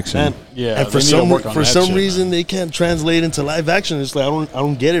live action. Man. Yeah, And they for need to some work on that shit, reason man. they can't translate into live action. It's like I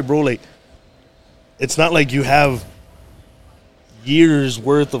don't get it, bro. Like it's not like you have years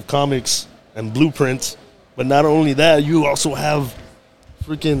worth of comics and blueprints, but not only that, you also have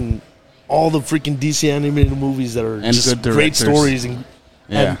freaking all the freaking DC animated movies that are And just good great directors. stories and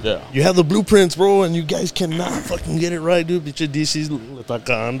Yeah. Yeah. you have the blueprints, bro, and you guys cannot fucking get it right, dude. Bitch, DC's le está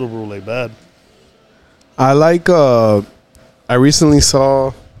cagando, bro, like bad. I like. I recently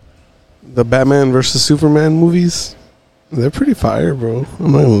saw the Batman versus Superman movies. They're pretty fire, bro.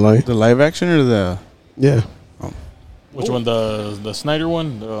 I'm not gonna lie. The live action or the Yeah. Which one? The Snyder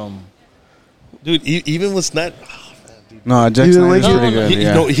one? Dude, even with Snyder, no Jack You didn't Snyder's like it? pretty good. he,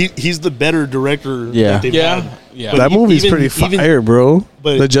 Yeah. no, he's the better director. Yeah. that they've Yeah. had. Yeah. But That movie's even- pretty even- fire, bro.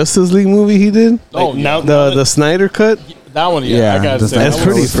 but- The Justice League movie he did, Oh, Like, yeah. now the Snyder cut, That one, yeah. Yeah, I gotta the say, Snyder that's that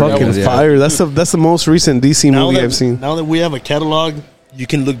pretty was pretty fucking good, yeah. fire. That's the most recent DC movie I've seen. Now that we have a catalog, you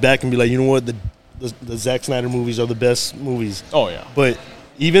can look back and be like, you know what, the Zack Snyder movies are the best movies. Oh yeah. But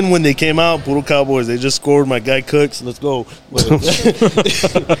even when they came out, Puro Cowboys, they just scored. My guy Cooks, let's go. But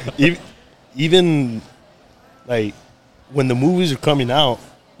even like when the movies are coming out,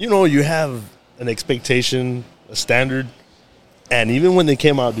 you know, you have an expectation, a standard. And even when they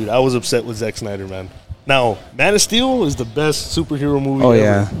came out, dude, I was upset with Zack Snyder, man. Now, Man of Steel is the best superhero movie Oh, ever.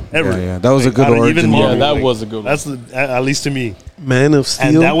 yeah. Ever. Yeah, yeah. That was a good out of origin. even Yeah, Yeah, Marvel, that like, was a good one. That's at least to me. Man of Steel.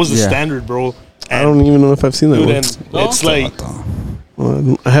 And that was the Yeah. standard, bro. I And, don't even know if I've seen that dude, one. and No? it's like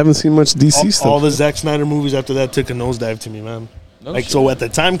Well, I haven't seen much DC all stuff. the Zack Snyder movies after that took a nosedive to me, man. No like shit. so, at the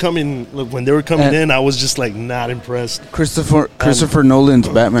time coming, look, when they were coming And- in, I was just like not impressed. Christopher Nolan's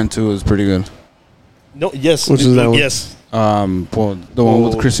Batman 2 was pretty good. No, yes, Which is that one? yes, Well, the one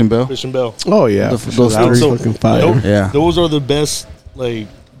with Christian Bale. Christian Bell. Oh yeah, The- for sure. those That was three. fucking fire. Nope. Yeah. Those are the best like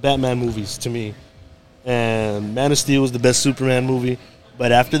Batman movies to me, and Man of Steel was the best Superman movie.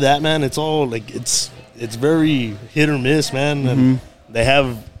 But after that, man, it's all like it's very hit or miss, man. And they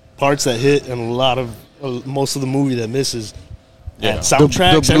have parts that hit and a lot of most of the movie that misses. Yeah. And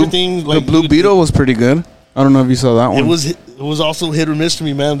soundtracks, everything. Like the Blue Beetle was pretty good. I don't know if you saw that one. It was also hit or miss to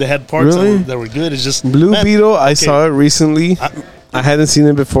me, man. They had parts Really? that were good. It's just Blue man, Beetle. I okay, saw it recently. I hadn't seen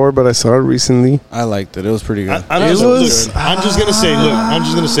it before, but I saw it recently. I liked it. It was pretty good. I'm It just, was- look, I'm just gonna say, look, I'm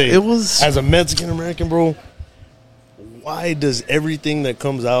just gonna say, It was- as a Mexican American, bro. Why does everything that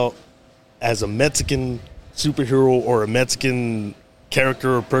comes out as a Mexican superhero or a Mexican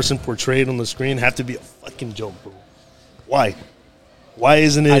character or person portrayed on the screen have to be a fucking joke, bro? Why? Why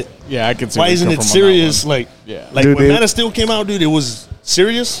isn't it? Yeah, I can see. Why where you isn't come it from on that serious? one. Like, Yeah. like Dude, when it- Man of Steel came out, dude, it was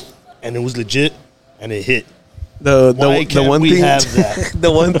serious and it was legit and it hit. The Why can't one we thing. have that?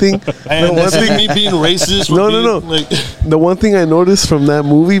 The one thing. And the one that's thing. me being racist. for No, no, being, no. Like, The one thing I noticed from that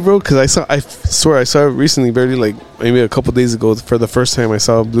movie, bro, because I swear I saw it recently, barely like maybe a couple days ago for the first time I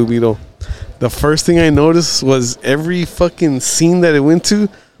saw Blue Beetle. The first thing I noticed was every fucking scene that it went to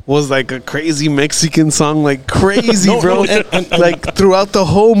was like a crazy Mexican song, like crazy, No, bro. no, and- like throughout the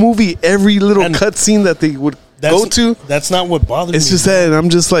whole movie, every little And cut scene that they would go to, That's not what bothers me. it's just that, and I'm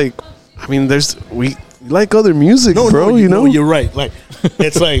just like, I mean, we like other music, bro. You know, you're right. Like,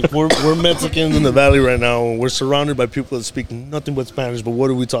 it's like we're Mexicans in the valley right now, and we're surrounded by people that speak nothing but Spanish. But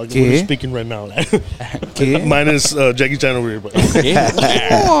what are we talking? What are we ¿Qué? speaking right now? ¿Qué? Minus Jackie Chan over here, but I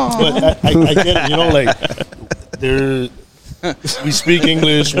get it. You know, like we speak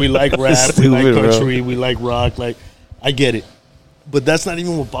English, we like rap, we like Stupid, bro. country, we like rock. Like, I get it, but that's not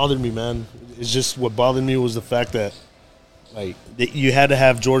even what bothered me, man. It's just what bothered me was the fact that like you had to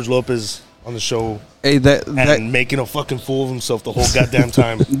have George Lopez on the show. Hey, And making a fucking fool of himself the whole goddamn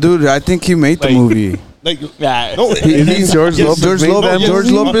time. dude, I think he made the Like- movie. Like, Yeah. no, You think George yes, Lopez George made Lopez, that George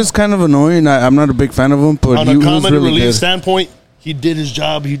movie? Lopez is kind of annoying. I'm not a big fan of him, but on he a was comedy really relief good. standpoint, he did his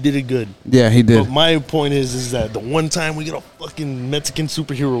job. He did it good. Yeah, he did. But my point is that the one time we get a fucking Mexican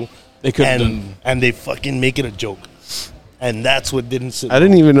superhero, They could have and done. and they fucking make it a joke, and that's what didn't sit. I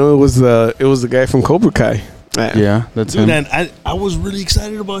didn't even know it was the guy from Cobra Kai. Yeah, that's Dude, him. and I was really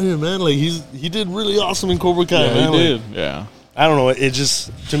excited about him, man. Like he did really awesome in Cobra Kai, Yeah, man. he Like, did. Yeah. I don't know. It just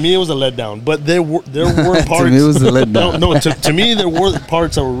to me it was a letdown. But there were parts. To me, it was a letdown. No, to me there were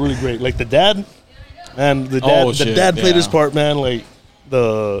parts that were really great. Like the dad, and the dad, Oh, the shit, dad played yeah. his part, man. Like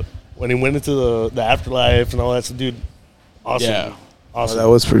when he went into the afterlife and all that stuff, dude. Awesome, Yeah. awesome. That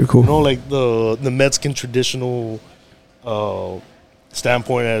was pretty cool. You know, like the Mexican traditional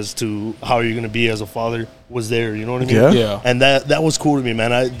standpoint as to how you're gonna be as a father was there. You know what I mean? Yeah. Yeah. And that was cool to me,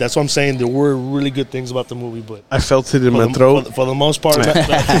 man. That's what I'm saying. There were really good things about the movie, but I felt it in my throat. for the most part,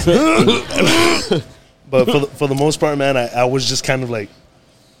 but for the most part, man, I was just kind of like,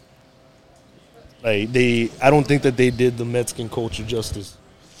 Like I don't think that they did the Mexican culture justice.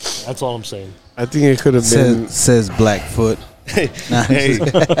 That's all I'm saying. I think it could have been. Says Blackfoot. Hey,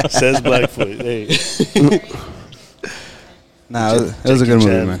 says Blackfoot. Hey, Nah, it was a good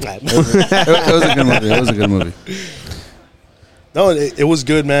movie, man. It was a good movie. It was a good movie. No, it was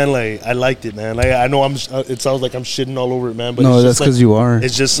good, man. Like I liked it, man. Like I know it sounds like I'm shitting all over it, man. But No, it's that's just because like, you are.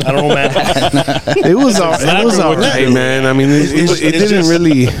 It's just I don't know, man. It was all right, man. I mean, it didn't just-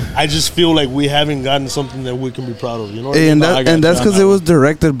 really. I just feel like we haven't gotten something that we can be proud of. You know what I mean? And that's because it was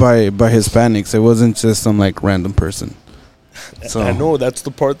directed by Hispanics. It wasn't just some like random person. So I know that's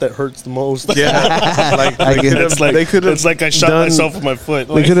the part that hurts the most. Yeah, like they could have. It's like I shot myself with my foot.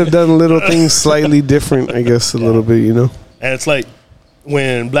 They could have done little things slightly different, I guess, a little bit, you know. And it's like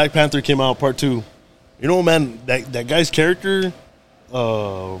when Black Panther came out, part 2. You know, man, that guy's character,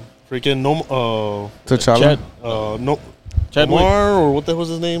 freaking T'Challa. Chadwick. Omar, or what the hell was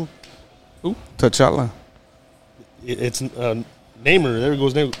his name? T'Challa. It's Namor. There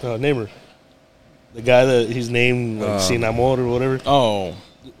goes Namor. The guy that he's named like Sin Amor or whatever. Oh,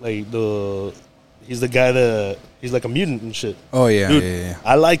 Like he's the guy that he's like a mutant and shit. Oh yeah, Dude, yeah.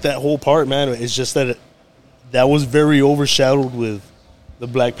 I like that whole part, man. It's just that that was very overshadowed with the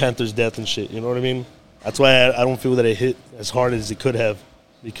Black Panther's death and shit. You know what I mean? That's why I don't feel that it hit as hard as it could have,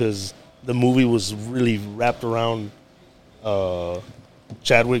 because the movie was really wrapped around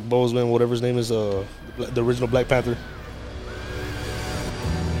Chadwick Boseman, whatever his name is, the original Black Panther.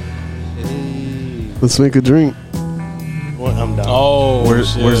 Let's make a drink. Well, I'm down. oh,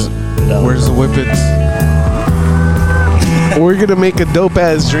 Where's shit. where's the whippets? We're gonna make a dope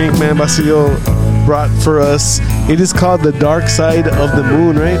ass drink, man. Basilio brought for us. It is called the Darkside of the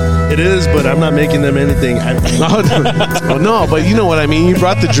Moon, right? It is, but I'm not making them anything. Oh no, but you know what I mean. You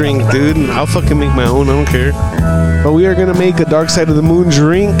brought the drink, dude. And I'll fucking make my own. I don't care. But we are gonna make a Darkside of the Moon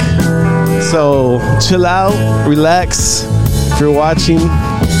drink. So chill out, relax. If you're watching,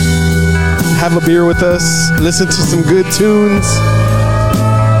 have a beer with us. Listen to some good tunes.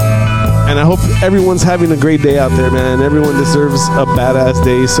 And I hope everyone's having a great day out there, man. Everyone deserves a badass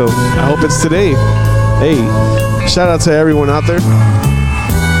day, so I hope it's today. Hey, shout out to everyone out there.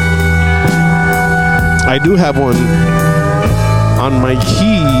 I do have one on my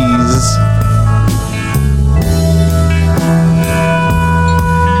keys.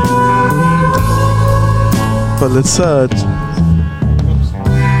 But let's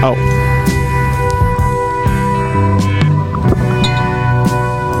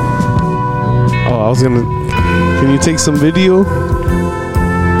I was gonna. Can you take some video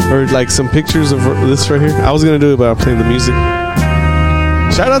or like some pictures of this right here? I was gonna do it, but I'm playing the music.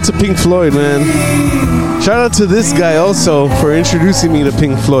 Shout out to Pink Floyd, man. Shout out to this guy also for introducing me to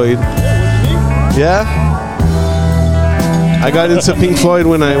Pink Floyd. Yeah, I got into Pink Floyd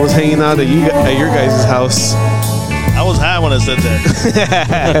when I was hanging out at your guys' house. I was high when I said that.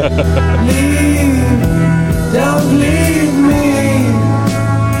 Don't leave me.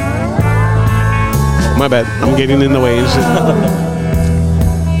 My bad. I'm getting in the way and shit.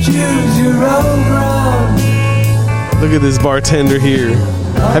 Choose your own ground. Look at this bartender here.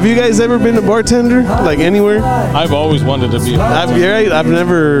 Have you guys ever been a bartender? Like anywhere? I've always wanted to be. I've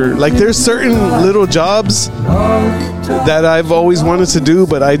never, like, there's certain little jobs that I've always wanted to do,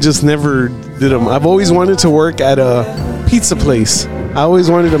 but I just never did them. I've always wanted to work at a pizza place. I always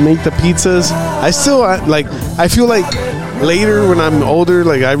wanted to make the pizzas. I feel like later when I'm older,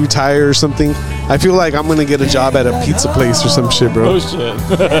 like I retire or something, I feel like I'm gonna get a job at a pizza place or some shit, bro. Oh shit.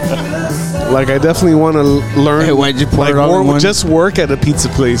 Like I definitely want to learn. Hey, why'd you pour like it all in one? just work at a pizza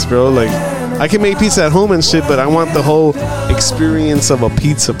place, bro. Like I can make pizza at home and shit, but I want the whole experience of a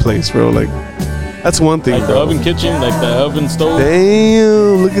pizza place, bro. Like that's one thing, Like the bro. oven kitchen, like the oven stove.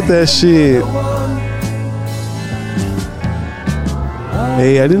 Damn, look at that shit.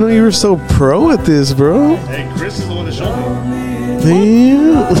 Hey, I didn't know you were so pro at this, bro. Hey, Chris is the one that showed me.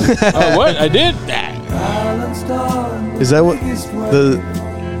 Damn. Oh, what? I did? Is that what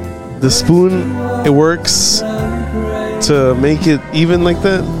the spoon? It works to make it even like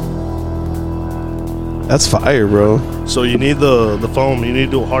that. That's fire, bro. So you need the foam. You need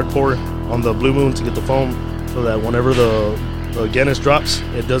to do a hard pour on the Blue Moon to get the foam, so that whenever the Guinness drops,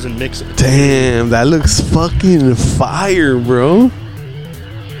 it doesn't mix it. Damn, that looks fucking fire, bro.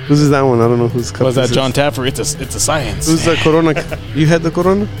 Whose is that one? I don't know whose cup Was that this John is. Taffer? It's a science. Who's the Corona? You had the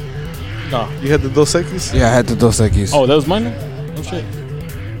Corona? No. You had the Dos Equis? Yeah, I had the Dos Equis. Oh, that was mine? Oh shit.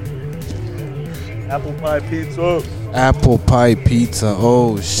 Apple pie pizza. Apple pie pizza.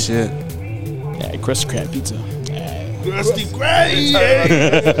 Oh shit. Yeah, crust crab pizza. Rusty Gray.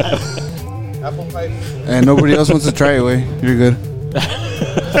 Apple pie. And nobody else wants to try it, way. You're good.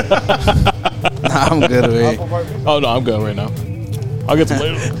 I'm good away. Oh no, I'm good right now. I'll get some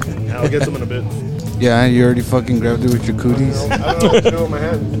later. Yeah, I'll get some in a bit. Yeah, you already fucking grabbed it with your cooties. I don't know what to do with my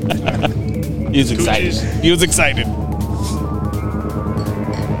hand. He was excited. He was excited.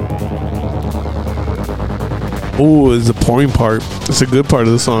 Oh, it's the pouring part. It's a good part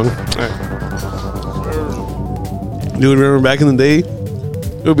of the song. Dude, remember back in the day?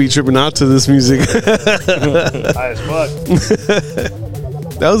 We'll be tripping out to this music. High as fuck.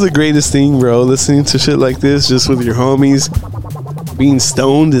 That was the greatest thing, bro. Listening to shit like this just with your homies. Being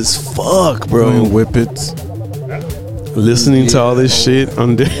stoned as fuck, bro. Doing whippets. Listening to all this shit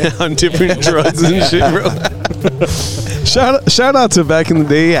on on different drugs and shit, bro. Shout out to back in the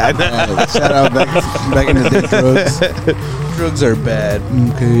day. Shout out back in the day, drugs. Drugs are bad.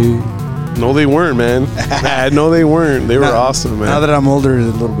 Okay. No, they weren't, man. No, they weren't. They were awesome, man. Now that I'm older a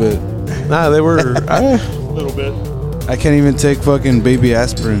little bit, Nah, they were. A little bit. I can't even take fucking baby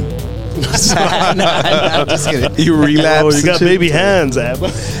aspirin. I'm just kidding. You relapse. Oh, you and got shit? baby hands, Ab.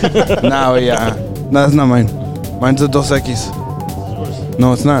 No, yeah. No, that's not mine. Mine's a Dos Equis.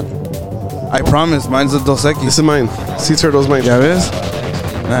 No, it's not. I promise, mine's a Dos This Equis. is mine. Sea Turtle's mine. ¿Ya ves?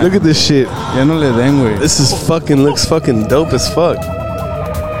 Nah. Look at this shit. Ya no le den, güey. This is looks fucking dope as fuck.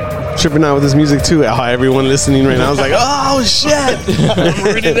 Tripping out with this music too. Oh, everyone listening right now is like, oh shit. I'm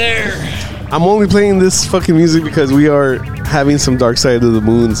already there. I'm only playing this fucking music because we are having some Dark Side of the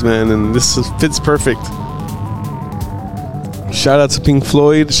Moons, man, and this fits perfect. Shout out to Pink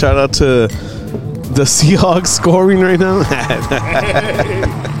Floyd. Shout out to the Seahawks scoring right now.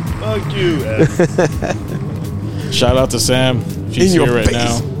 Fuck you, Ab. Shout out to Sam. She's In your here right face.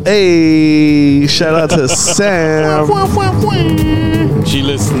 now. Hey, shout out to Sam. She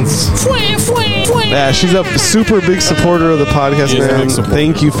listens. Yeah, she's a super big supporter of the podcast, She is a man. big supporter.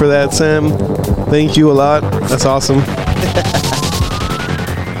 Thank you for that, Sam. Thank you a lot. That's awesome.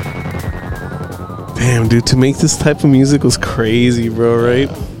 Damn, dude, to make this type of music was crazy, bro, right?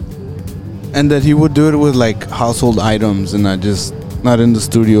 And that he would do it with like household items and not in the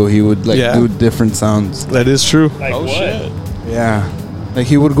studio. He would like Yeah. do different sounds. That is true. Like Oh what? shit. Yeah. Like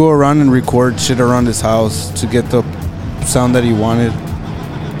he would go around and record shit around his house to get the sound that he wanted.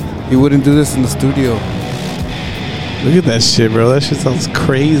 He wouldn't do this in the studio. Look at that shit, bro. That shit sounds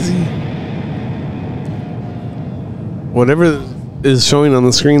crazy. Whatever is showing on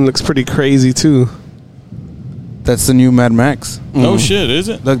the screen looks pretty crazy, too. That's the new Mad Max. No shit, is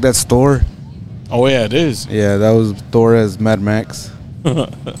it? Look, that's Thor. Oh yeah, it is. Yeah, that was Thor as Mad Max. So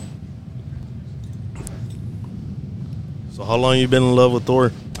how long you been in love with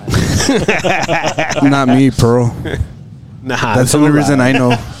Thor? Not me, Pearl. Nah, That's the only reason I know.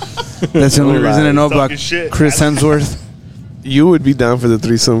 That's the only Don't reason I lie. know Talking about shit. Chris Hemsworth. You would be down for the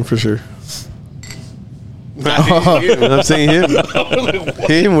threesome for sure. I'm saying him.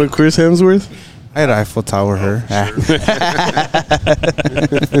 Him with Chris Hemsworth. I'd Eiffel Tower her.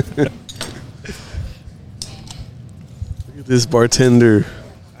 Look at this bartender.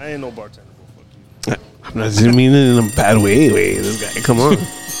 I ain't no bartender. Fuck you. I'm not just meaning it in a bad way. This guy, come on.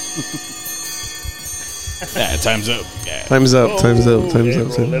 Yeah, time's up. Yeah. Time's up. Time's up. Time's Yeah, up.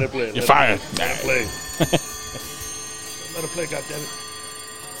 bro, Time's let up. it play. You're fired. Let it play. Let it play, goddammit.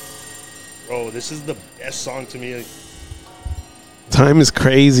 Bro, this is the best song to me. Time is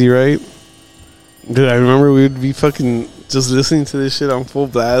crazy, right? Dude, I remember we would be fucking just listening to this shit on full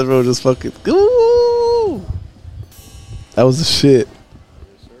blast, bro. Just fucking. Ooh. That was the shit.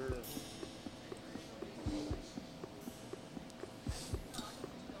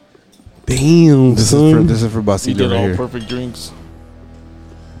 Damn, This son. is for We Basilio did right all here. perfect drinks.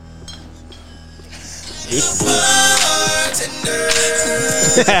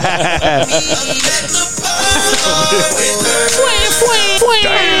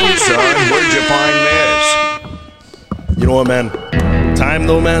 Damn, son, where'd you find this? You know what, man? Time,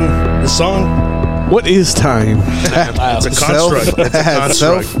 though, man. This song, What is time? it's a construct. It's a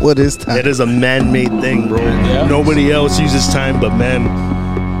construct. Self, what is time? It is a man-made thing, bro. Yeah. Nobody else uses time but men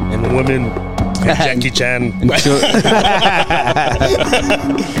and women and Jackie Chan.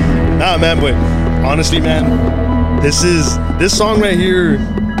 Nah, man, but honestly, man, this song right here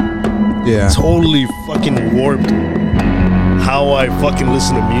Yeah. totally fucking warped how I fucking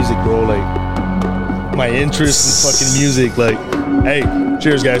listen to music, bro. Like my interest in fucking music. Like, hey,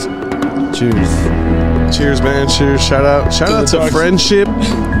 cheers, guys. Cheers. Cheers, man. Cheers. Shout out the to dark- friendship.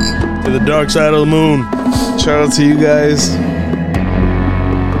 To the dark side of the moon. Shout out to you guys.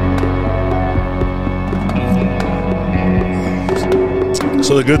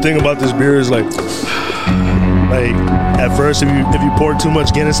 So the good thing about this beer is like at first if you pour too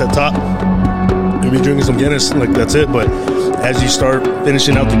much Guinness at top, you'll be drinking some Guinness, like that's it. But as you start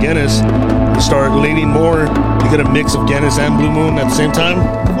finishing out the Guinness, you start leaning more, you get a mix of Guinness and Blue Moon at the same time.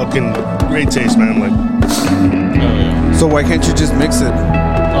 Fucking great taste, man. Like, Oh, yeah. So why can't you just mix it?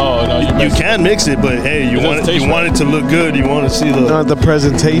 Oh, no, you can mix it, but hey, you want it to look good. You want to see Not the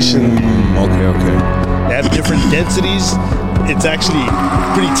presentation. Okay. they have different densities. It's actually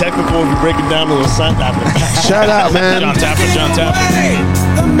pretty technical if you break it down to a sign. Shout out, man. John Tapper.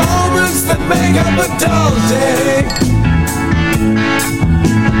 The moments that make up a dull day.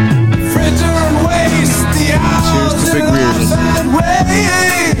 Fritter and waste the hours to Big in Beers. upside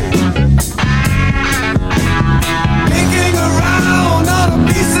way. Picking around on a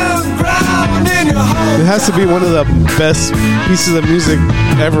piece of ground in your home. It has to be one of the best pieces of music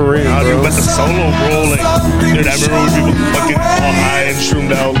ever written, bro. But the solo, bro, like, dude, I remember when people fucking all high and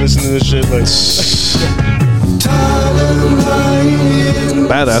shroomed out listening to this shit, like,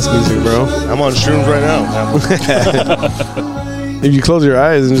 Badass music, bro. I'm on shrooms right now. If you close your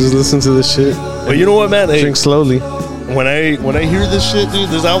eyes and just listen to this shit, But you know what, man? Hey, drink slowly. when I hear this shit, dude,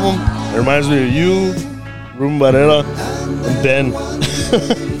 this album, it reminds me of you, Ruben Barrera, and Ben.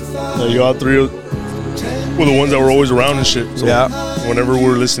 Like, you all three were the ones that were always around and shit. So Yeah. whenever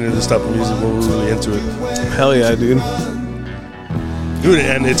we're listening to this type of music, we're really into it. Hell yeah, dude. Dude,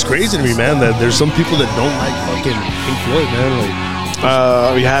 and it's crazy to me, man, that there's some people that don't like fucking Pink Floyd, man.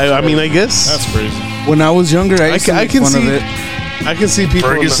 Like, Yeah, I mean, I guess That's crazy. When I was younger, I used to I make can fun see of it. I can see people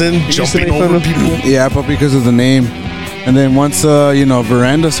Ferguson used to jumping make fun over of people. Yeah, but because of the name. And then once,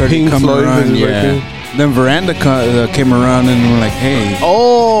 Veranda started Pink coming Floyd around, was like, yeah. yeah. Then Veranda came around and we're like, hey.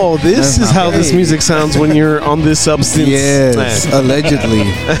 Oh, this is how this music sounds when you're on this substance. Yes, Man. allegedly.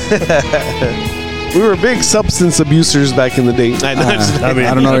 We were big substance abusers back in the day. I mean,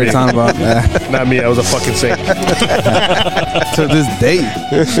 I don't know what you're talking about. Not me, I was a fucking saint. To this day.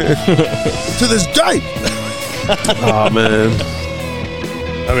 To this day. Oh man.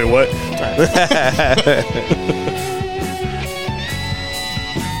 I mean, what?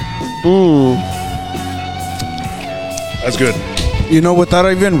 That's good. You know, without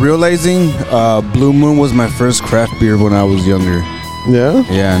even realizing, Blue Moon was my first craft beer when I was younger. Yeah?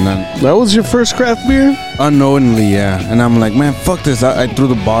 Yeah, and then That was your first craft beer? unknowingly, yeah. And I'm like, man, fuck this. I threw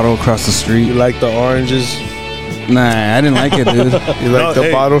the bottle across the You street. like the oranges? Nah, I didn't like it, dude. You like No, the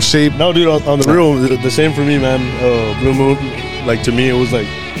hey. bottle shape? No, dude, on the real, the same for me, man. Blue Moon, like, to me, it was like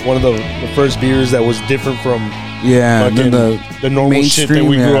one of the first beers that was different from Yeah, fucking then the normal shit that mainstream,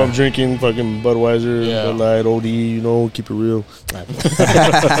 we grew yeah. up drinking. Fucking Budweiser, Yeah. Bud Light, OD, you know, keep it real.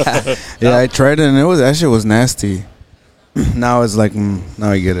 Yeah, I tried it and that shit was nasty. Now it's like,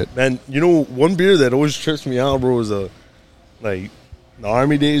 now I get it. Man, you know, one beer that always trips me out, bro, was like the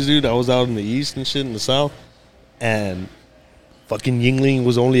army days, dude. I was out in the east and shit in the south, and fucking Yingling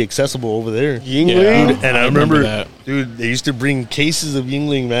was only accessible over there. Yingling? Dude, and I remember that. dude, they used to bring cases of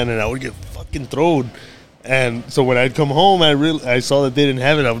Yingling, man, and I would get fucking throwed. And so when I'd come home, I saw that they didn't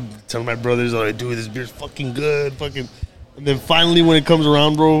have it. I would tell my brothers, "Oh, dude, this beer's fucking good, fucking." And then finally, when it comes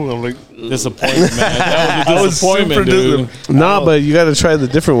around, bro, I'm like, Disappointment, man. That I was a was disappointment, super dude. Nah, but you got to try the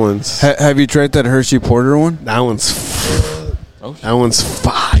different ones. Have you tried that Hershey Porter one? That one's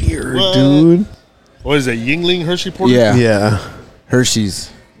fire, What? dude. What is that, Yingling Hershey Porter? Yeah. Yeah.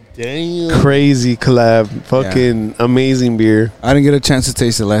 Hershey's. Damn. Crazy collab. Fucking amazing beer. I didn't get a chance to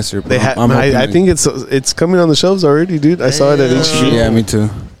taste it last year. But They ha- I'm hoping I think it's coming on the shelves already, dude. I saw it at HG. Yeah, me too.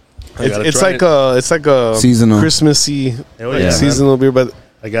 I gotta It's try like it. it's like a Seasonal. Christmassy Hell yeah, seasonal beer, but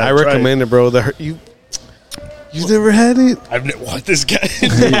I gotta I try recommend it, bro. You've never had it? I've what this guy?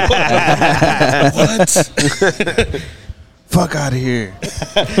 What? Fuck out of here.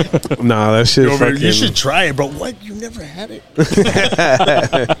 Nah, that shit. You should try it, bro. What? You never had it?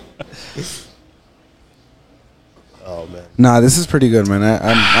 Oh man, Nah, this is pretty good, man.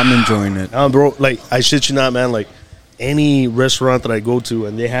 I'm enjoying it. bro. Like, I shit you not, man. Like, any restaurant that I go to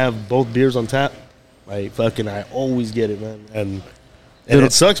and they have both beers on tap, like, fucking, I always get it, man. And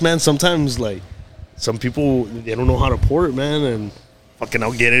it sucks, man. Sometimes, like, some people, they don't know how to pour it, man, and fucking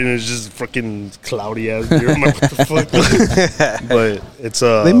I'll get it and it's just fucking cloudy ass beer. I'm like, what the fuck? But it's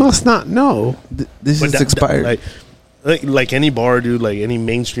They must not know. This but is that- expired. like any bar, dude, like any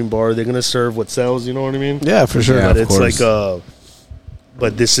mainstream bar, they're gonna serve what sells. You know what I mean? Yeah, for sure. Yeah. But of it's course. like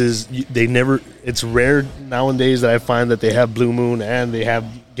but this is they never. It's rare nowadays that I find that they have Blue Moon and they have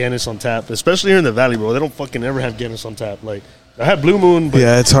Guinness on tap, especially here in the Valley, bro. They don't fucking ever have Guinness on tap. Like, I have Blue Moon, but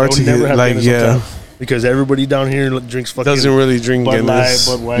Yeah, it's hard they to don't never get, have like, Guinness on yeah. tap because everybody down here drinks fucking Doesn't really drink Bud Light, Guinness.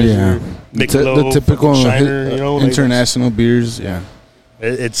 Budweiser, Yeah. Michelob, The typical fucking Shiner, you know, like, international beers. Yeah.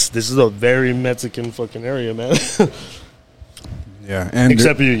 this is a very Mexican fucking area, man. Yeah. And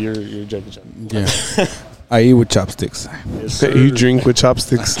Except you're Jackie Chan. yeah. I eat with chopsticks. Yes, You drink with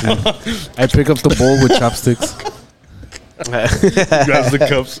chopsticks. I pick up the bowl with chopsticks. He grabs the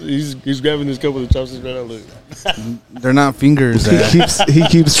cups. He's grabbing his cup with the chopsticks right now. Look. They're not fingers. He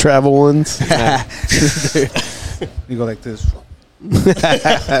keeps travel ones. You go like this.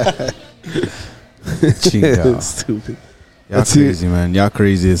 Chinga. Stupid. Y'all Let's see. crazy, man. Y'all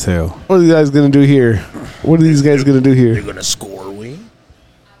crazy as hell. What are you guys gonna do here? What are these guys gonna do They're here? gonna score, we.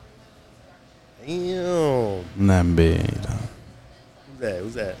 Damn. Not bad.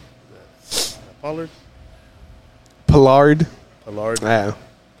 Who's that? Pollard? Pollard. Pollard. Yeah.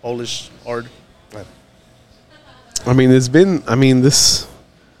 Polish art. I mean, it's been. I mean, this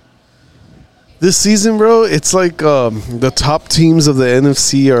season, bro. It's like the top teams of the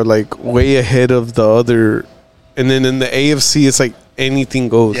NFC are like way ahead of the other, and then in the AFC, it's like anything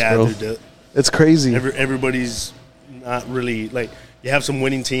goes, Yeah, bro. dude. It's crazy. Everybody's not really like. You have some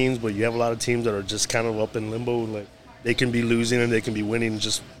winning teams, but you have a lot of teams that are just kind of up in limbo. Like they can be losing and they can be winning.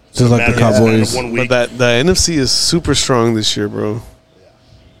 Just Just like the matter of Cowboys. 1 But week. the NFC is super strong this year, bro.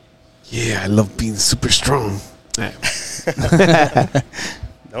 Yeah, I love being super strong.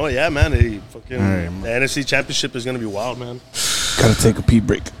 Oh yeah, man. Hey, fucking All right, man. the NFC Championship is gonna be wild, man. Gotta take a pee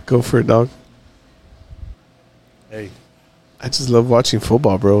break. Go for it, dog. Hey, I just love watching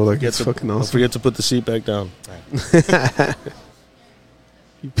football, bro. Like, get it's to, fucking don't awesome. forget to put the seat back down.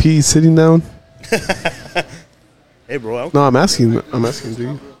 You pee sitting down? Hey, bro. No, I'm asking,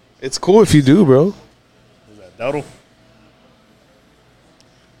 dude. It's cool if you do, bro. Dowdle.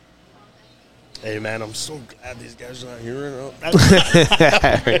 Hey, man, I'm so glad these guys are not hearing up. I'm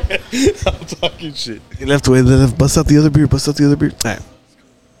talking shit. You left away, left. Bust out the other beer. Bust out the other beer. Ah.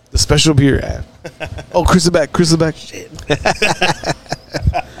 The special beer. Ah. Oh, Chris is back. Chris is back. Shit.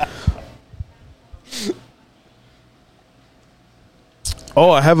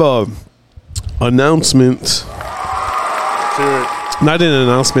 Oh, I have a announcement. Sure. Not an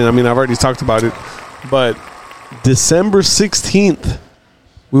announcement. I mean, I've already talked about it. But December 16th,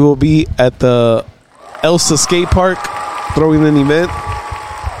 we will be at the Elsa Skate Park throwing an event.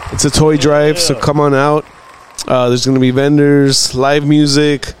 It's a toy drive, so come on out. There's going to be vendors, live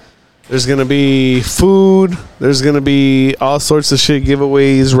music. There's going to be food. There's going to be all sorts of shit,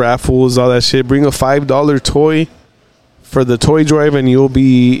 giveaways, raffles, all that shit. Bring a $5 toy for the toy drive, and you'll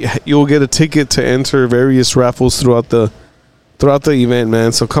get a ticket to enter various raffles throughout the event,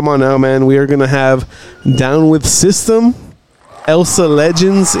 man. So come on out, man. We are going to have Down With System, Elsa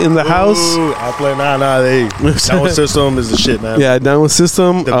Legends in the house. Ooh, I play they Down With System is the shit, man. Yeah, Down With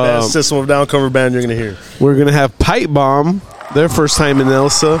System. The best System of Down cover band you're gonna hear. We're going to have Pipe Bomb, their first time in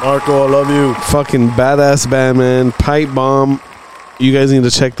Elsa. Marco, I love you. Fucking badass band, man. Pipe Bomb. You guys need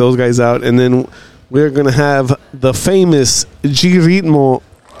to check those guys out. And then we're going to have the famous G Ritmo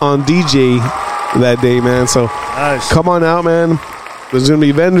on DJ that day, man. So Nice. come on out, man. There's going to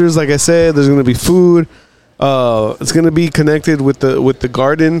be vendors, like I said. There's going to be food. It's going to be connected with the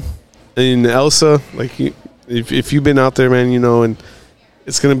garden in Elsa. Like, if you've been out there, man, you know, and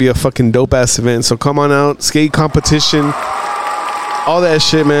it's going to be a fucking dope-ass event. So come on out. Skate competition. All that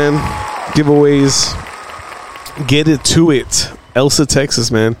shit, man. Giveaways. Get it to it. Elsa,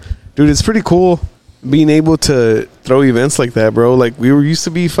 Texas, man. Dude, it's pretty cool being able to throw events like that, bro. Like, we were used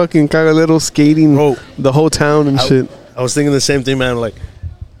to be fucking Cagalero skating Bro, the whole town and shit. I was thinking the same thing, man. Like,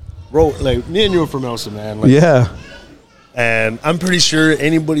 bro, like me and you are from Elsa, man. Like, Yeah. And I'm pretty sure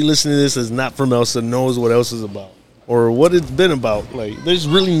anybody listening to this is not from Elsa knows what Elsa's about or what it's been about. Like, there's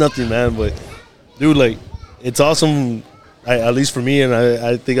really nothing, man. But, dude, like, it's awesome. At least for me, and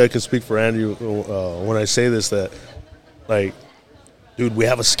I think I can speak for Andrew when I say this, that, like, dude, we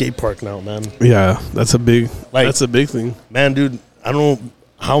have a skate park now, man. Yeah, that's a big thing. Man, dude, I don't know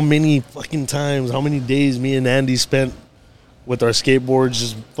how many fucking times, how many days me and Andy spent with our skateboards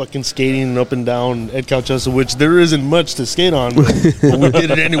just fucking skating up and down Ed Calchessa, which there isn't much to skate on, but we did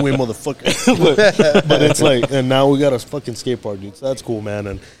it anyway, motherfucker. but it's like, and now we got a fucking skate park, dude. So that's cool, man.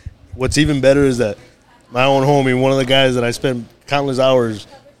 And what's even better is that my own homie, one of the guys that I spent countless hours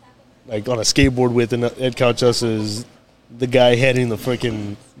like on a skateboard with in Ed Calchessa is the guy heading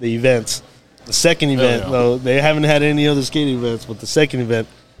the events. The second event, though, they haven't had any other skating events, but the second event,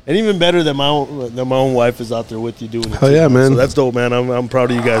 and even better that my own wife is out there with you doing it. Hell too, yeah, man. So that's dope, man. I'm proud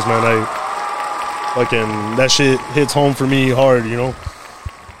of you guys, man. That shit hits home for me hard, you know.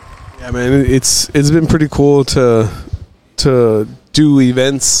 Yeah, man. It's been pretty cool to do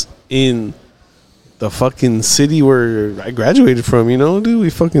events in the fucking city where I graduated from, you know, dude. We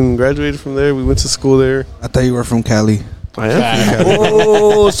fucking graduated from there. We went to school there. I thought you were from Cali. I am.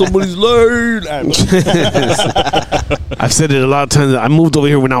 Oh, somebody's learned. I've said it a lot of times. I moved over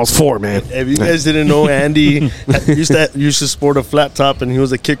here when I was 4, man. If you guys didn't know, Andy used to sport a flat top, and he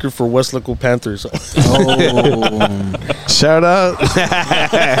was a kicker for West Local Panthers. Shout out.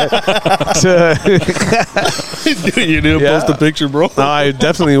 Dude, you didn't post a picture, bro. No, I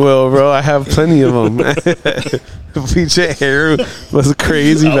definitely will, bro. I have plenty of them. PJ hair was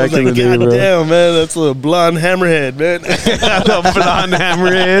crazy I back was in the like, day, God bro. damn, man, that's a blonde hammerhead, man. The blonde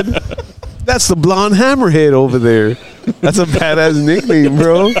hammerhead. That's the blonde hammerhead over there. That's a badass nickname,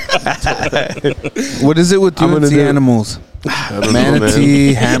 bro. What is it with you I'm and gonna the do it. animals? I don't know, man.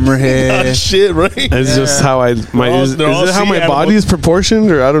 Manatee, hammerhead. Shit, right? It's just how I my They're all- is they're all it how sea my animals. body is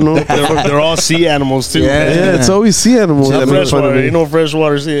proportioned, or I don't know. They're all sea animals, too. Yeah. man. Yeah, it's always sea animals that make fun of Freshwater, me. you know,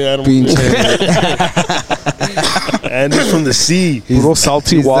 freshwater sea animals. Beach And it's from the sea. Little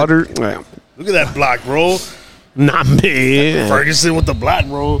salty water. Look at that block, bro. Nah, man. Ferguson with the block,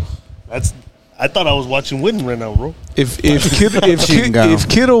 bro. I thought I was watching Witten right now, bro. If Chingao.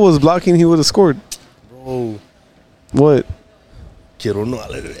 Kittle was blocking, he would have scored. Bro, What? kiddo, no.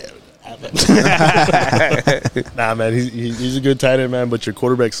 Nah, man, he's a good tight end, man, but your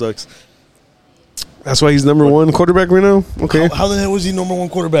quarterback sucks. That's why he's number 1 quarterback right now. Okay. How the hell was he number 1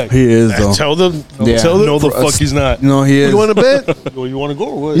 quarterback? He is, though. Tell them. Yeah. Tell them. No, the fuck he's not. No, he is. You want to bet? Well, you want to go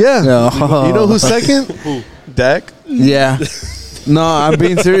or what? Yeah. No. You know who's second? Who? Dak. Yeah. No, I'm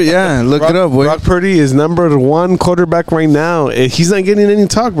being serious. Yeah, look it up. Boy. Brock Purdy is number 1 quarterback right now. He's not getting any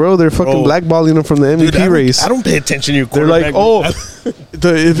talk, bro. They're fucking Bro. blackballing him from the MVP Dude, race. I don't pay attention to your They're quarterback. like, oh,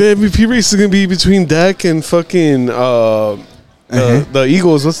 the MVP race is gonna be between Dak and fucking the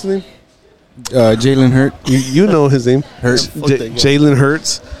Eagles. What's his name? Jalen Hurt. You know his name. Hurt. Jalen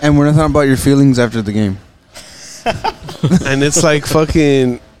Hurts. And we're not talking about your feelings after the game. And it's like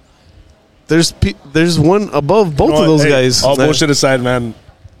fucking. There's one above both of those guys. All bullshit aside, man.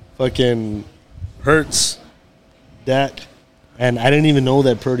 Fucking Hurts, Dak, and I didn't even know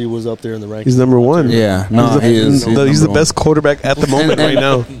that Purdy was up there in the rankings. He's number 1. Yeah. No, He's the, he is. he's the number best quarterback at the moment right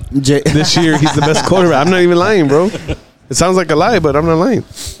now. J- This year, he's the best quarterback. I'm not even lying, bro. It sounds like a lie, but I'm not lying.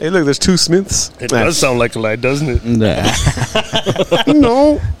 Hey, look, there's 2 Smiths. It does sound like a lie, doesn't it? Nah.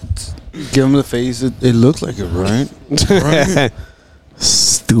 No. Give him the face. It looks like it, right?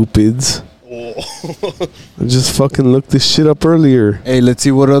 Stupids. I just fucking looked this shit up earlier. Hey, let's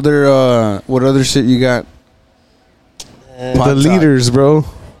see what other shit you got. The leaders, bro.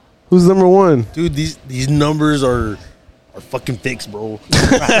 Who's number 1? Dude, these numbers are fucking fixed, bro.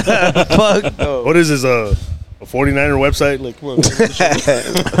 Fuck. What is this? A 49er website? Like, come on.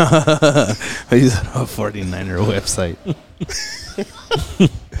 He's on a 49er website.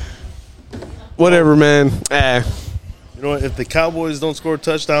 Whatever, man. You know, if the Cowboys don't score a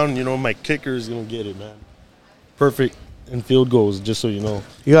touchdown, you know, my kicker is going to get it, man. Perfect in field goals, just so you know.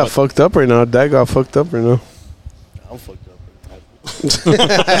 You got fucked up right now. Dak got fucked up right now. I'm fucked up.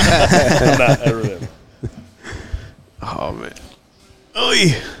 I'm not. I really am. Oh, man.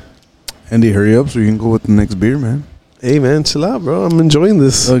 Oy. Andy, hurry up so you can go with the next beer, man. Hey, man, chill out, bro. I'm enjoying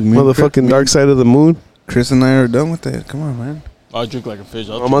this Look, me- motherfucking me- dark side of the moon. Chris and I are done with that. Come on, man. I'll drink like a fish.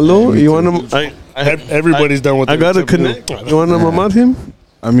 I'll I'm a drink low. like- You want to? Everybody's done with I it got to except you. connect. You want to mamad him?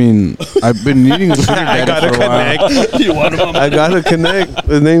 I mean, I've been needing a sugar I daddy gotta for a while. connect. You want him? I gotta connect.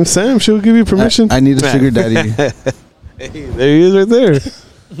 The name's Sam. She'll give you permission. I need a sugar daddy. Hey, there he is, right there.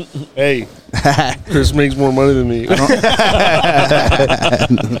 Hey, Chris makes more money than me.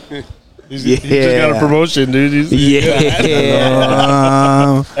 He just got a promotion, dude.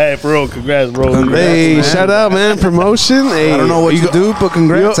 Hey, for real, congrats, bro. Hey, shout out, man. Promotion. Hey, I don't know what you do, but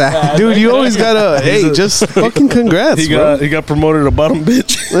congrats. dude. You always gotta. Hey, just fucking congrats, He bro. got promoted to bottom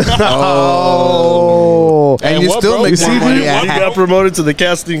bitch. Oh, And you what, still bro? make You more see, money. dude? He got promoted to the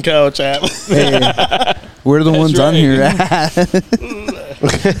casting couch app. We're the ones on right. here.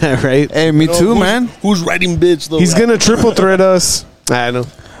 right. Hey, me too, man. Who's writing bitch though? He's gonna triple threat us. I know.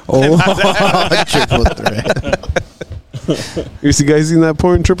 Oh, triple threat. You see guys seen that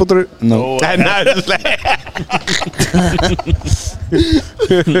porn triple threat? No.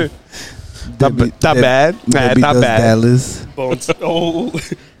 Not bad. Debbie Not does bad. Dallas. Bones. Oh,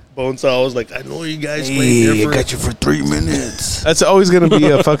 Bones. I was like, I know you guys play Hey, I different. got you for 3 minutes. That's always gonna be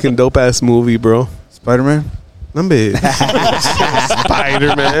a fucking dope ass movie, bro. Spider-Man?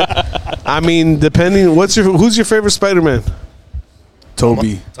 Spider Man. I mean, depending. Who's your favorite Spider Man?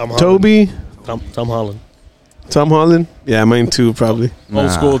 Toby. Tom Holland. Toby, Tom Holland. Tom Holland. Yeah, mine too, probably.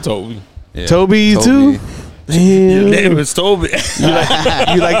 Old school Toby. Yeah. Toby, you too. Your Damn. name is Toby. You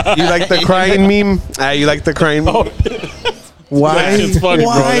like the crying meme? You like the crying meme? Why? shit's funny, bro.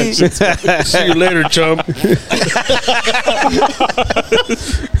 Why? That shit's funny. See you later, chump.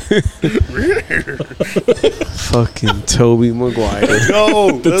 Fucking Toby Maguire.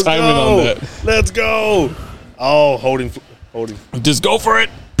 Go. The Let's timing go. on that. Let's go. Oh, holding. Just go for it.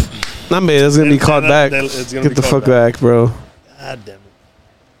 Nah, man, that's gonna be called back. It's gonna Get be the called fuck back, bro. God damn it.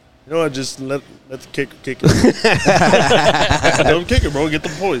 You know what? Just let the kicker kick it. Don't kick it, bro. Get the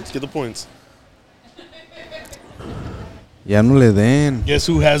points. Get the points. Ya no le den. Guess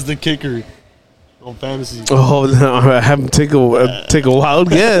who has the kicker on fantasy? Oh, no, I have him take a wild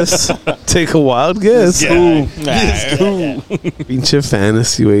guess. Take a wild guess. Yeah. Ooh, Nah, Pinche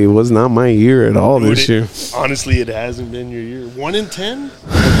fantasy way. It was not my year at all this year. Honestly, it hasn't been your year. 1 in 10?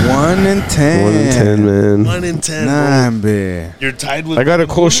 1 in 10. 1 in 10, man. 1 in 10. Nah, Bro. hombre. You're tied with. I got a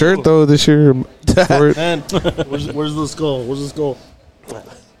cool shirt though this year. For it. Man, where's the skull? Where's the skull?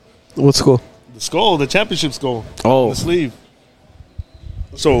 What's cool? The skull, the championship skull. Oh. The sleeve.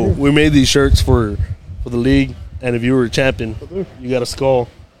 So we made these shirts for the league, and if you were a champion, you got a skull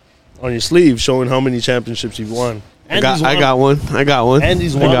on your sleeve showing how many championships you've won. And he's I won- got one. I got one. And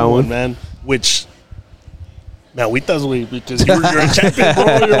he's I won got one, one. man. Which now we does we because you're a champion,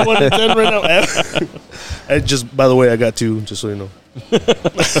 bro. You're 1 in 10 right now. And just by the way, I got 2, just so you know.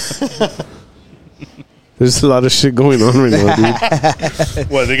 There's a lot of shit going on right now, dude.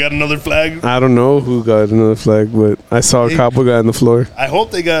 What, they got another flag? I don't know who got another flag, but I saw a couple guy on the floor. I hope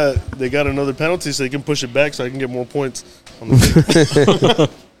they got another penalty so they can push it back so I can get more points on the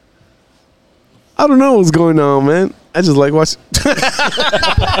I don't know what's going on, man. I just like watching. What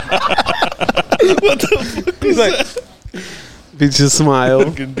the fuck? He's like, he just smile.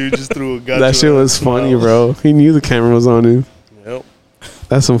 Fucking dude just threw a gotcha. That shit was funny, bro. He knew the camera was on him. Yep.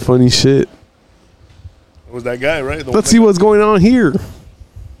 That's some funny shit. It was that guy, right? The Let's see what's going on here.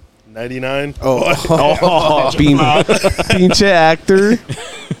 99. Oh, pinche actor.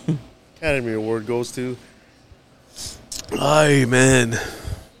 Academy Award goes to. Ay, man.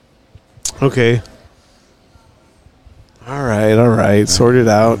 Okay. All right. Sort it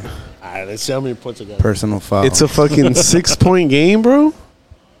out. All right, let's see how many points I got. Personal foul. It's a fucking 6-point game, bro.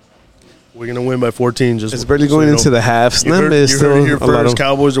 We're gonna win by 14. Just It's barely so going you know. into the halves. You heard, Nah, it's you heard it here still a lot first. of-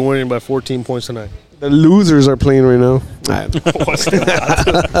 Cowboys are winning by 14 points tonight. The losers are playing right now.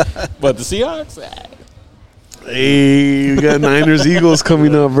 but the Seahawks, Hey, we got Niners Eagles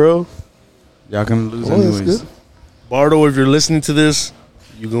coming up, bro. Y'all gonna lose Oh, that's anyways. good. Bardo, if you're listening to this,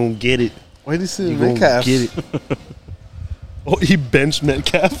 you're gonna get it. Why did you say You're gonna Metcalf? get it. Oh, he benched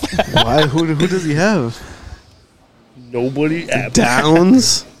Metcalf. Why? Who does he have? Nobody.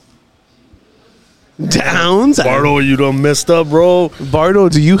 Downs. Downs. Bardo, you done messed up, bro. Bardo,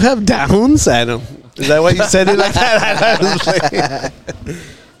 do you have Downs, Adam? Is that why you said it like that?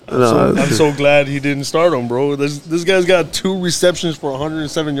 No, I'm so glad he didn't start him, bro. This guy's got 2 receptions for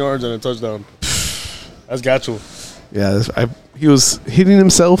 107 yards and a touchdown. That's gacho. yeah, he was hitting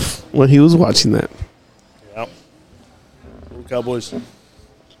himself when he was watching that. Yeah. Go Cowboys.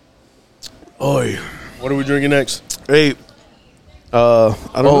 Oi. What are we drinking next? Hey, I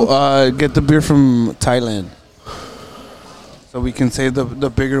don't know. Get the beer from Thailand. So we can save the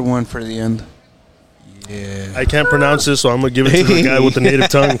bigger one for the end. Yeah. I can't pronounce this, so I'm going to give it to the guy with the native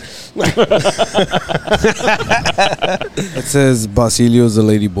tongue. It says Basilio's the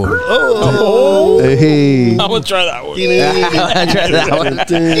lady boy. Hey. I'm gonna try that one.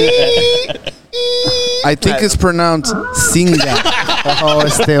 I think it's pronounced Singa. Oh,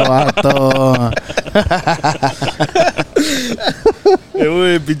 este vato.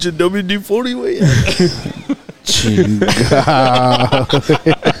 Güey, pinche WD-40, güey. Chinga.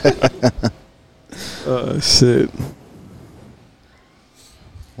 Oh, shit.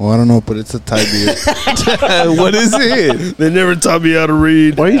 Well, I don't know, but it's a Thai beer. What is it? They never taught me how to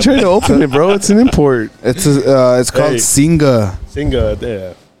read. Why are you trying to open it, bro? It's an import. It's called Hey. Singa. Singa,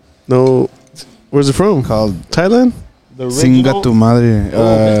 yeah. No. Where's it from? Called Thailand? The Singa tu madre.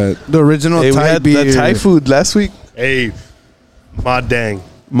 The original Hey, we Thai had beer. that Thai food last week. Hey, my dang.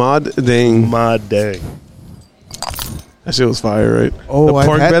 Mod dang. My dang. That shit was fire, right? Oh, the I've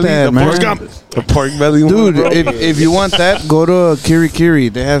pork had belly. that, the man. pork The pork belly one, Dude, bro. if you want that, go to Kiri Kiri.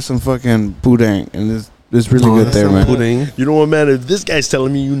 They have some fucking pudang, and it's really good there, man. Pudding. You know what, man? If this guy's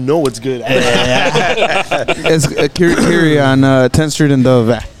telling me, you know it's good. It's Kiri Kiri on 10th Street in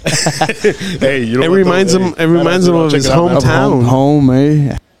Dove. Hey, you know It what, reminds though? him. Hey, It reminds him I'll of check his it out, man. Of hometown. home,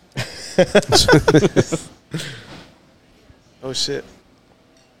 eh? Oh shit!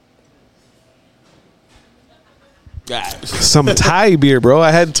 Some Thai beer, bro.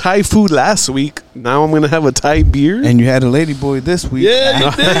 I had Thai food last week. Now I'm gonna have a Thai beer. And you had a lady boy this week.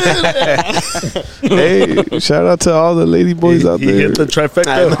 Yeah, he did. Hey, shout out to all the lady boys out He there. hit the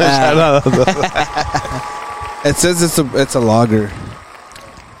trifecta. Shout out. It says it's a lager,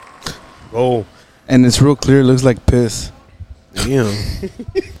 Oh, and it's real clear. It looks like piss. Damn.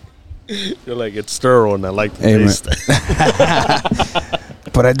 you're like, it's sterile and I like the Hey, man. taste.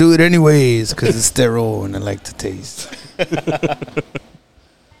 But I do it anyways because it's sterile and I like to taste. Let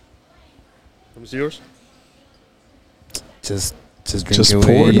me see yours. Just drink Just it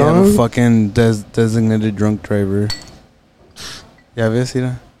pour, away. You have a dog. fucking designated drunk driver. Yeah, ves,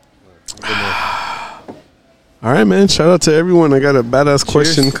 Ira? All right, man. Shout out to everyone. I got a badass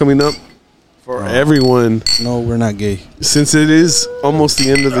question coming up for everyone. No, we're not gay. Since it is almost the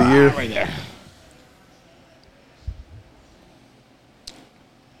end of the year. Right there.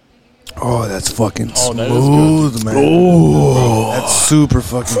 Oh, that's fucking Oh, that is smooth, man. Oh, that's super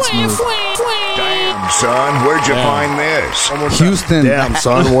fucking smooth. Damn, son, where'd you find this? Houston. Damn,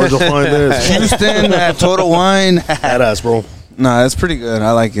 son, where'd you find this? Houston at Total Wine. Badass, bro. Nah, that's pretty good.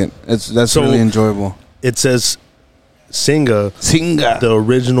 I like it. That's So- really enjoyable. It says Singa, Singa. the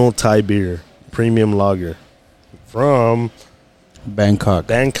original Thai beer, premium lager, from Bangkok.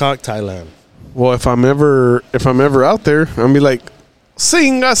 Bangkok, Thailand. Well, if I'm ever out there, I'm gonna be like,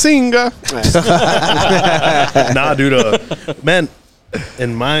 singa. Nah, dude, man,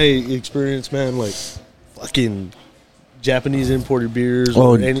 in my experience, man, like fucking Japanese imported beers.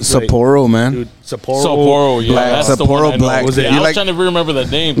 Oh, or any, Sapporo, man. dude, Sapporo. Sapporo, yeah, Black. that's the one Sapporo I know. Black. Was it- I you was like- trying to remember the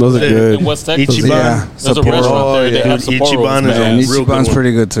name. Those are good. In West Texas. Ichiban. Yeah, There's a Sapporo. restaurant there. They Dude, have Sapporo. Ichiban is And real good Ichiban's one.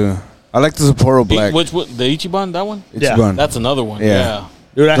 pretty good too. I like the Sapporo Black. Which the Ichiban? That one? Yeah. Ichiban. That's another one. Yeah. Yeah.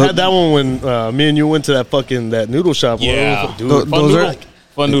 Dude, I had that one when me and you went to that noodle shop. Yeah. Dude, Th- Fun those noodle. are-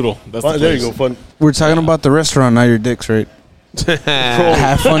 Fun noodle. That's the there you place. go, fun. We're talking about the restaurant, not your dicks, right?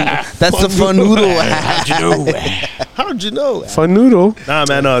 Have fun. That's the fun noodle. How'd you know? Fun noodle. Nah,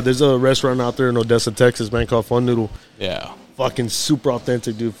 man, there's a restaurant out there in Odessa, Texas, man, called Fun Noodle. Yeah. Fucking super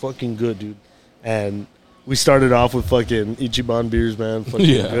authentic, dude. Fucking good, dude. And we started off with fucking Ichiban beers, man. Fucking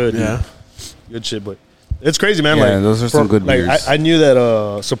Yeah. good, dude. Yeah. Good shit, but it's crazy, man. Yeah, like those are some good like, beers. I knew that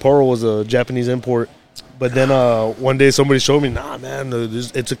Sapporo was a Japanese import, but then one day somebody showed me, nah, man,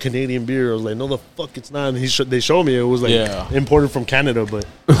 it's a Canadian beer. I was like, no, the fuck, it's not. And they showed me it was like Yeah. imported from Canada, but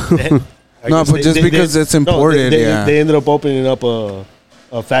I No, guess but just because it's imported, yeah. they ended up opening up a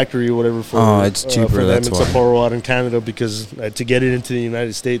factory or whatever for Oh, it's cheaper, for them that's in why. Sapporo out in Canada because to get it into the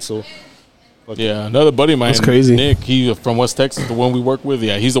United States. So Yeah, another buddy of mine, That's crazy. Nick, he from West Texas, the one we work with.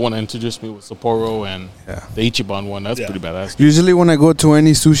 Yeah, he's the one that introduced me with Sapporo and Yeah. the Ichiban one. That's Yeah. pretty badass. Usually when I go to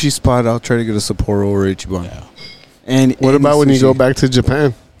any sushi spot, I'll try to get a Sapporo or Ichiban. Yeah. And What any about when you sushi. go back to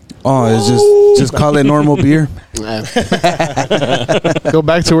Japan? Oh, it's just call it normal beer. Go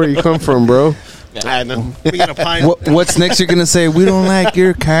back to where you come from, bro. we got a pint. What's next? You're gonna say we don't like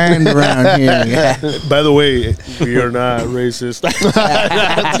your kind around here. By the way, we are not racist.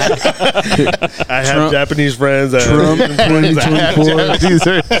 I have Trump- Japanese friends. Trump 2024. These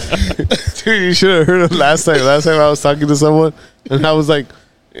are- Dude, you should have heard him last time. Last time I was talking to someone, and I was like,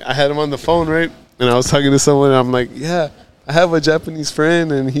 I had him on the phone, right? And I was talking to someone, and I'm like, yeah, I have a Japanese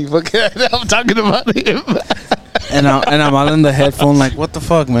friend, and he fucking. I'm talking about him. And I'm all in the headphone like, what the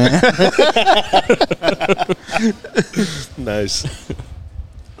fuck, man? Nice.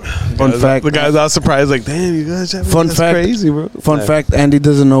 Fun fact. The guy's all surprised, like, damn, you guys Japanese. Fun That's fact. crazy, bro. Fun fact: Andy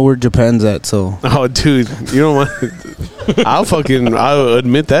doesn't know where Japan's at, so Oh, dude, you don't want. I'll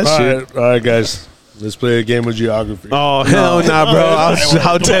admit that shit. All right, guys. Let's play a game of geography. Oh hell nah, bro!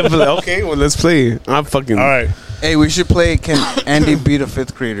 I'll definitely. Okay, well let's play. I'm fucking. All right. hey, we should play. Can Andy beat a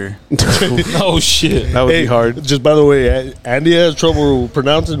fifth grader? Oh shit! That would be hard. Just by the way, Andy has trouble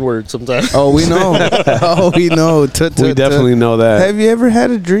pronouncing words sometimes. Oh, we know. Oh, we know. We definitely know that. Have you ever had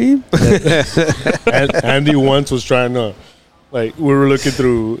a dream? Andy once was trying to, like, we were looking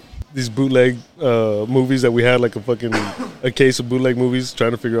through these bootleg movies that we had, like a case of bootleg movies,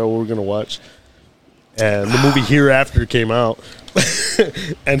 trying to figure out what we're gonna watch. And the movie Hereafter came out,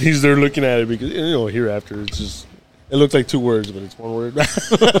 and he's there looking at it because Hereafter, it's just it looks like two words, but it's one word. And he's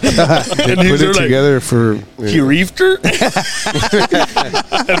Put there it like, together for. Hereafter? And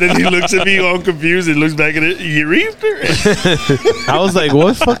then he looks at me all confused and looks back at it. Hereafter? I was like,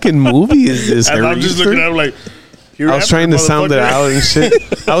 what fucking movie is this? And I'm just looking at him like, I was trying to sound it out and shit.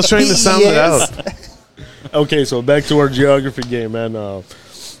 I was trying to sound it out. Okay, so back to our geography game, man.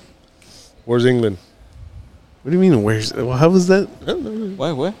 Where's England? What do you mean? Where's? How was that?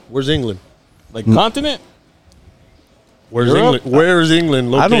 What? Where's England? Like continent? Where's Europe? England? Where is England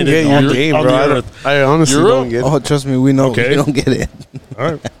located? I don't get your game, on bro. the earth? I honestly Europe? don't get it. Oh, trust me, we know. Okay. We don't get it.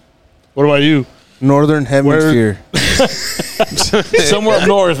 All right. What about you? Northern Hemisphere. Somewhere up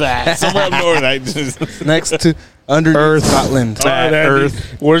north, somewhere up north. Next to underneath Earth. Scotland. All right, Andy.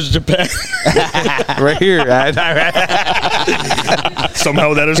 Earth. Where's Japan? Right here.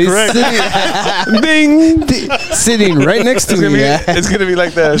 Somehow that is He's correct. Ding. Sitting right next to It's gonna me. be. Yeah. It's gonna be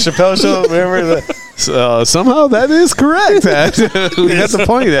like the Chappelle show. Remember somehow that is correct. We got the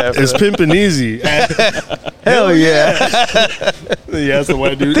point. It's pimpin' easy. Hell yeah. Yeah, that's the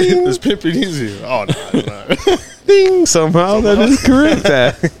white dude. It's pimpin' easy. Oh, no. Ding. Somehow that is correct.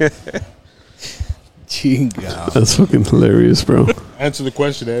 Chinga. That's fucking hilarious, bro. Answer the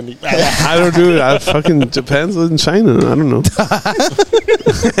question, Andy. I don't do it. I fucking Japan's in China. I don't know.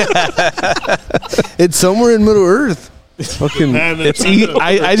 It's somewhere in Middle Earth. It's fucking. Man, It's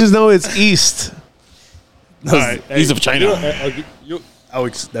I just know it's east. All right. East of China.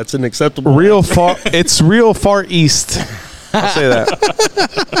 That's an acceptable. Real far. It's real far east. I'll say that.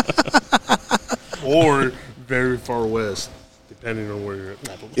 Or very far west, depending on where you're at.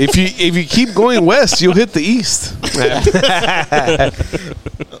 If you keep going west, you'll hit the east.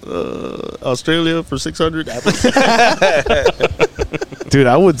 Australia for 600. Dude,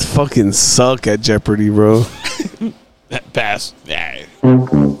 I would fucking suck at Jeopardy, bro. Pass. Yeah.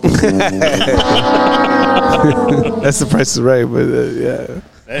 That's the Price is Right, but yeah.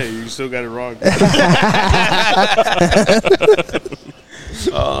 Hey, you still got it wrong.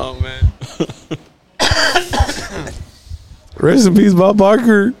 Oh man. Rest in peace, Bob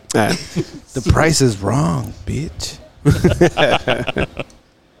Barker. The price is wrong, bitch.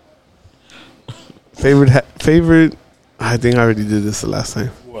 Favorite. I think I already did this the last time.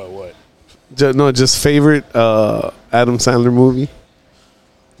 What? Just favorite Adam Sandler movie.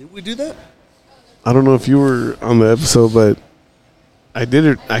 Did we do that? I don't know if you were on the episode, but I did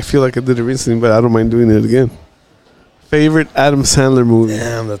it. I feel like I did it recently, but I don't mind doing it again. Favorite Adam Sandler movie.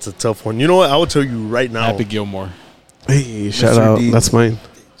 Damn, that's a tough one. You know what? I will tell you right now. Happy Gilmore. Hey, shout Mr. out. Deeds. That's mine.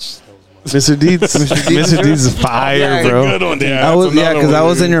 Mr. Deeds. Mr. Deeds is fire, bro. Good one, I was because I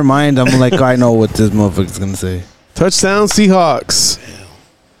was in your mind. I'm like, I know what this motherfucker's gonna say. Touchdown Seahawks.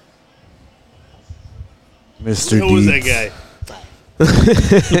 Mr. Who was that Deeds. guy?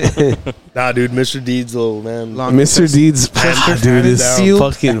 Nah, dude, Mr. Deeds, though, man. Mr. Deeds. Dude, it's Seal.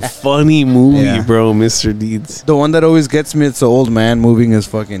 fucking funny movie, Yeah. bro. Mr. Deeds. The one that always gets me, it's the old man moving his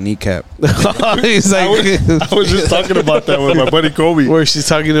fucking kneecap. He's I like, was just talking about that with my buddy Kobe. where she's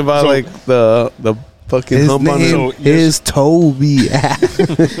talking about So- like the fucking His hump on name it. is Toby.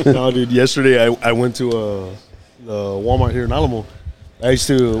 No, dude, yesterday I went to the Walmart here in Alamo. I used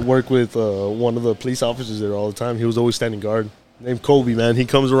to work with one of the police officers there all the time. He was always standing guard. Named Kobe, man. He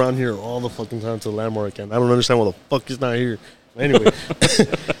comes around here all the fucking time to the Landmark, and I don't understand why the fuck he's not here. Anyway,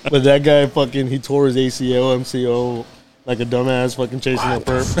 but that guy fucking, he tore his ACL, MCO, like a dumbass fucking chasing a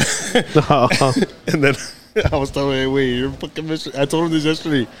perp. And then I was telling him, hey, wait, you're fucking Mr. I told him this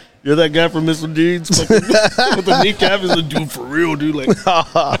yesterday. You're that guy from Mr. Deeds fucking, with the kneecap. He's like, dude, for real, dude. Like,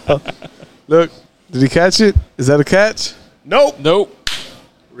 Look, did he catch it? Is that a catch? nope. Nope.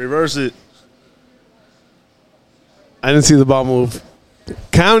 Reverse it. I didn't see the ball move.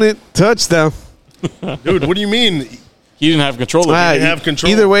 Count it. Touchdown. Dude, what do you mean? He didn't have control of Ah, it. didn't have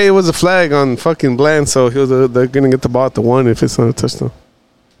control. Either way, it was a flag on fucking Bland, so they're going to get the ball at the one if it's not a touchdown.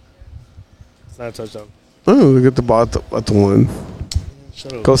 It's not a touchdown. Oh, they get the ball at the one.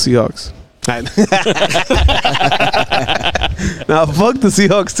 Shut up. Go Seahawks. Now, fuck the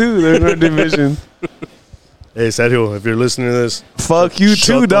Seahawks, too. They're in our division. Hey, Sergio, if you're listening to this, Fuck you,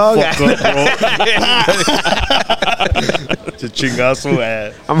 shut too, the dog. fuck up, bro. To chingazo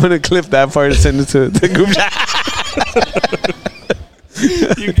at. I'm going to clip that part and send it to the group chat.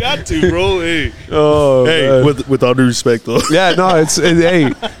 You got to, bro. Hey, Oh, hey, man. with all due respect, though. Yeah, no, hey,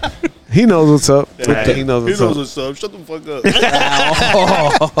 he knows what's up. Hey, He knows what's up. what's up. Shut the fuck up.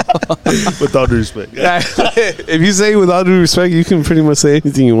 With all due respect. Yeah, If you say with all due respect, you can pretty much say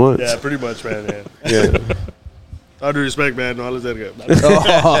anything you want. pretty much, man. Yeah. All due respect, man. No, let's that guy.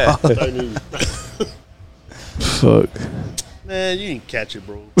 Fuck. Man, you didn't catch it,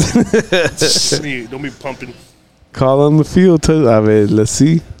 bro. Don't be pumping. Call on the field. Let's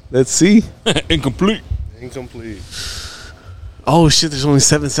see. Incomplete. Incomplete. Oh shit! There's only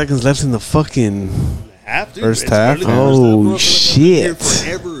 7 seconds left in the fucking. Half, dude. First It's half? barely Oh, first half, bro. shit.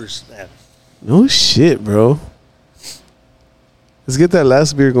 Forever. Snap. No shit, bro. Let's get that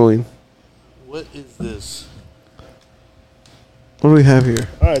last beer going. What is this? What do we have here?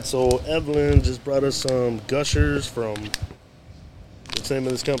 All right, so Evelyn just brought us some Gushers from, what's the name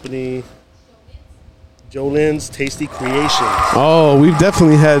of this company? Jolene's Tasty Creations. Oh, we've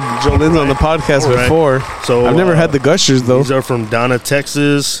definitely had Jolene's on the podcast All right. before. So I've never had the Gushers though. These are from Donna,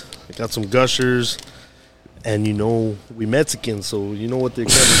 Texas. They got some Gushers, and you know we Mexicans, so you know what they're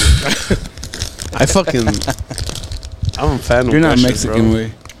coming. I fucking. I'm a fan of You're not Gushers, Mexican, bro.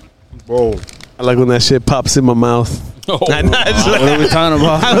 way. Bro, I like when that shit pops in my mouth. Oh, What are we talking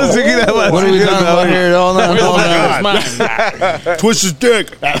about? I was thinking that was What are we talking about here? All that. where's All the that. man's mind? twist his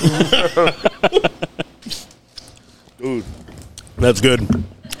dick, dude. That's good.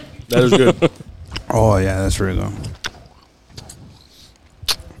 That is good. Oh yeah, that's really good.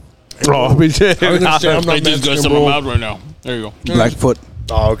 Oh, I'm not I just got Mexican, some in bro. my mouth right now. There you go. Blackfoot.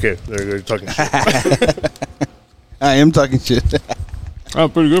 Oh, okay. There you go. You're talking shit. I am talking shit. Oh,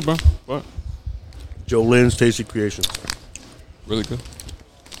 pretty good, bro. What? Jolene's Tasty Creations. Really good.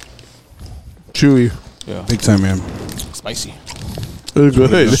 chewy. Yeah. Big time, man. Spicy. It's good.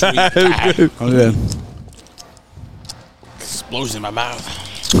 It's good. Oh yeah. Explosion in my mouth.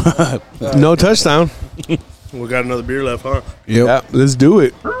 No touchdown. We got another beer left, huh? Yep. Yeah, let's do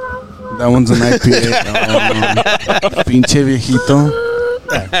it. That one's an IPA. Pinche viejito.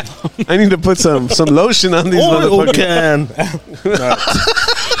 I need to put some lotion on these Oil motherfuckers. can.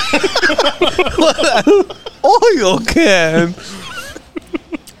 Oil can.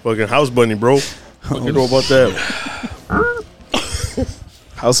 Fucking house bunny, bro. What you know about that?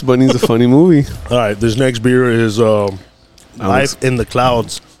 House Bunny's a funny movie. All right, this next beer is Life in the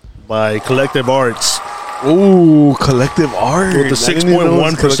Clouds by Collective Arts. Ooh, Collective Art. With the I didn't even know it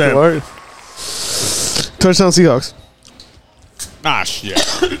was 6.1%. Collective Art. Touchdown Seahawks. Ah, shit.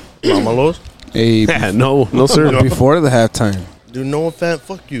 Mamalos? Hey, Yeah, no, sir. before the halftime. Dude, Noah fan,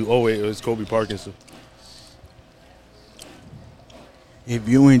 fuck you. Oh, wait, it's Kobe Parkinson. If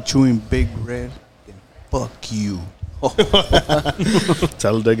you ain't chewing Big Red, then fuck you.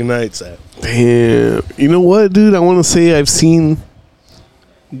 Talladega Nights. Damn. You know what, dude? I want to say I've seen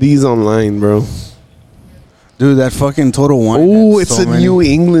these online, bro. Dude, that fucking Total Wine. Oh, has it's so a many- New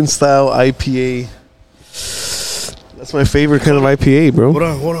England style IPA. That's my favorite kind of IPA, bro.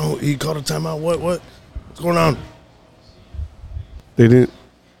 Hold on. He called a timeout. What? What's going on? They didn't.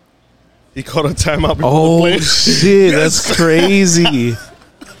 He called a timeout before the Oh play. shit, that's crazy.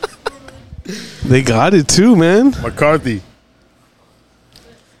 They got it too, man. McCarthy.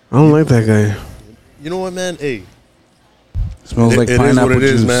 I don't like that guy. You know what, man? Hey, Smells like it is pineapple what it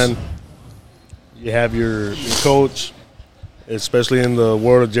is, juice. man. You have your coach, especially in the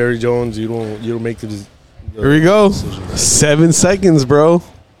world of Jerry Jones. You don't make the Here we go. 7 seconds, bro.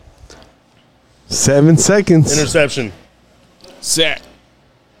 7 seconds. interception. Sack.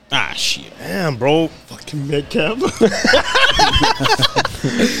 Ah, shit. Damn, bro. Fucking Metcalf.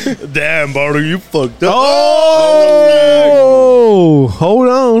 Damn, Bardo, you fucked up. Oh, hold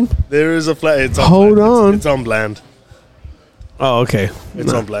on. There is a flag. It's on Hold bland. on. It's on bland. Oh, okay.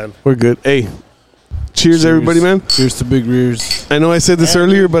 It's on bland. We're good. Hey, cheers, everybody, man. Cheers to Big Rears. I know I said this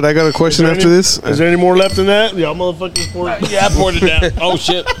earlier, but I got a question after this. Is there any more left in that? Y'all motherfuckers poured it. Yeah, I poured it down. Oh,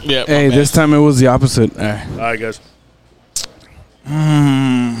 shit. Yeah. Hey, my bad. this time it was the opposite. All right, guys.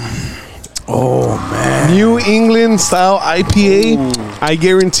 New England style IPA. I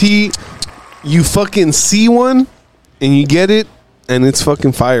guarantee you fucking see one and you get it and it's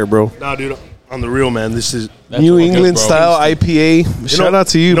fucking fire, bro. Nah, dude. On the real, man. This is That's New what it is, England bro. style IPA. Shout out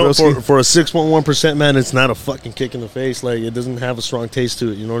to you, bro. For a 6.1%, man. It's not a fucking kick in the face. Like, it doesn't have a strong taste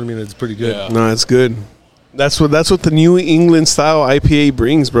to it. You know what I mean? It's pretty good. Yeah. No, it's good. That's what the New England style IPA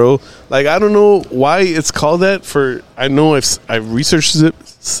brings, bro. Like I don't know why it's called that. I know I've researched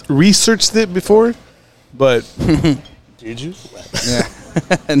it before, but Did you? Yeah.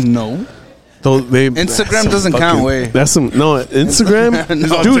 No. Instagram doesn't count, way. That's some Instagram,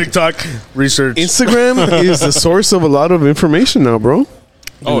 It's on dude. TikTok. Research. Instagram is the source of a lot of information now, bro.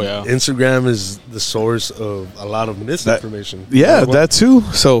 Oh, yeah. Instagram is the source of a lot of misinformation. Yeah, that too.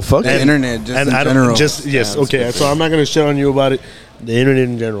 So fuck The it. internet, just And in I general. don't just yes, okay. So I'm not gonna shit on you about it. The internet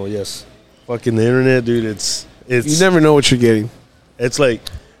in general, yes. Fucking the internet, dude. It's You never know what you're getting. it's like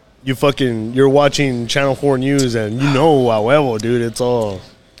you're watching Channel 4 News and you know, however, dude,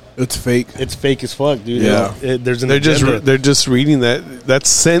 it's fake. it's fake as fuck, dude. Yeah. There's an They're agenda. just reading that. That's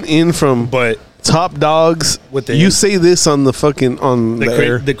sent in from But top dogs. With the- You say this on the fucking on the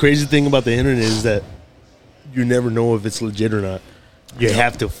air. the crazy thing about the internet is that you never know if it's legit or not. You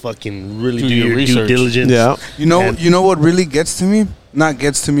have to fucking really Do do your your due research. diligence. Yeah. You know, And- you know what really gets to me? Not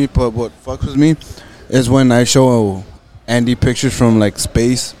gets to me, but what fucks with me is when I show Andy pictures from like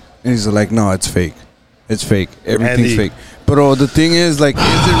space, and he's like, "No, it's fake. It's fake. Everything's Andy. fake." But the thing is, like, is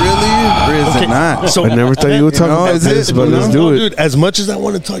it really or is it not? So I never thought you would talk know, about is it? this, but let's No, do it. dude. As much as I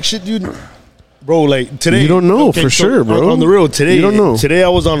want to talk shit, dude, bro. Like today, You don't know for sure, bro. On the real, today, You don't know. Today, I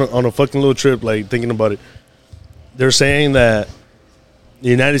was on a fucking little trip, like thinking about it. They're saying that the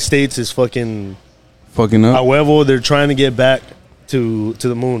United States is fucking Fucking up. However, they're trying to get back to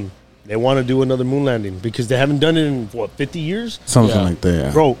the moon. They want to do another moon landing because they haven't done it in 50 years, Something Yeah. like that.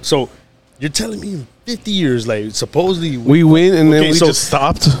 Yeah. bro. So you're telling me in 50 years, like supposedly We win and then Okay, we so- just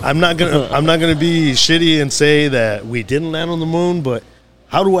stopped. I'm not gonna be shitty and say that we didn't land on the moon, but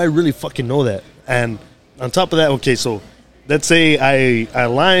how do I really fucking know that? And on top of that, okay, so let's say I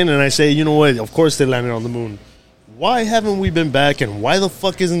lie and I say, you know what? Of course they landed on the moon. Why haven't we been back? And why the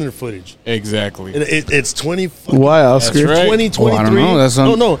fuck isn't there footage? Exactly. It's 20. Why, Oscar? That's right. 2023. Oh, I don't know. That's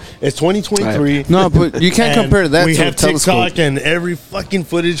on- no, it's 2023. No, but you can't And compare that we to a have telescope. TikTok and every fucking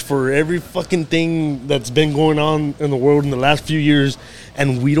footage for every fucking thing that's been going on in the world in the last few years,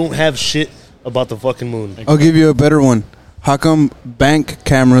 and we don't have shit about the fucking moon. I'll give you a better one. How come bank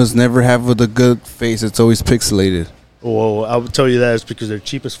cameras never have with a good face? It's always pixelated. Well, I would tell you that is because they're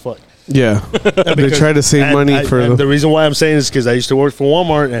cheap as fuck. Yeah. They Because- try to save and money for and the reason why I'm saying this is because I used to work for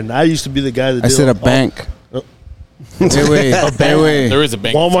Walmart, and I used to be the guy that I did said a all- bank. Oh. Hey, wait. Hey, wait. There is a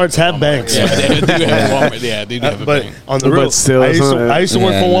bank. Walmarts have banks. Yeah, they do have Walmart. Yeah, they do have a But bank. on the But real, still, I it's used, not a- I used to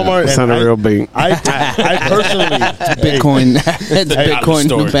work Yeah, for Walmart. It's and not a real bank. I personally, Bitcoin. It's Out of Bitcoin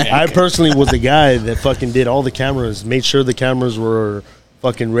storage. bank. I personally was the guy that fucking did all the cameras, made sure the cameras were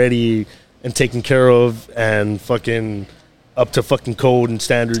fucking ready and taken care of, and fucking up to fucking code and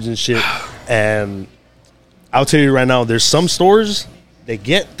standards and shit. And I'll tell you right now, there's some stores that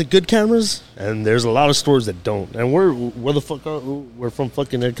get the good cameras, and there's a lot of stores that don't. And where the fuck are we're from?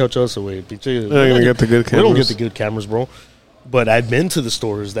 Fucking Ed Cachaça way. They're not gonna get the good We don't get cameras. the good cameras, bro. But I've been to the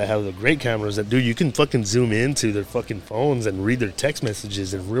stores that have the great cameras that, dude, you can fucking zoom into their fucking phones and read their text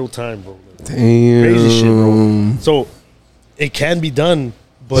messages in real time, bro. Damn. Crazy shit, bro. So it can be done,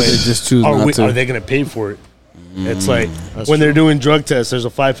 but they just choose are, not to. are they going to pay for it? It's like when they're doing drug tests, there's a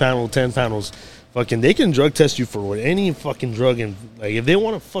 5 panel, 10 panels. Fucking, they can drug test you for any fucking drug, and like if they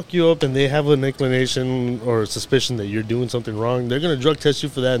want to fuck you up and they have an inclination or a suspicion that you're doing something wrong, they're gonna drug test you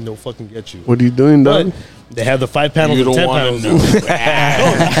for that and they'll fucking get you. What are you doing, But dog? they have the 5 panels You and don't 10 want panels.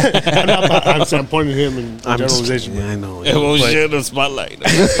 to know. I'm pointing him in I'm just generalization. kidding. I know. It won't But- share the spotlight.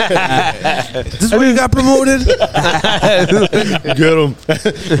 This is where you got promoted? Get him.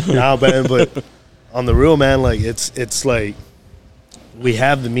 Nah, man, but on the real, man, like it's like we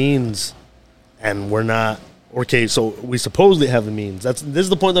have the means and we're not okay. So we supposedly have the means. This is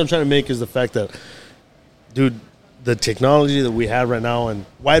the point that I'm trying to make, is the fact that, dude, the technology that we have right now, and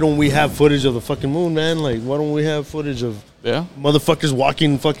why don't we have footage of the fucking moon, man? Like, why don't we have footage of Yeah. motherfuckers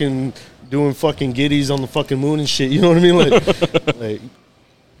walking, fucking doing fucking giddies on the fucking moon and shit? You know what I mean? Like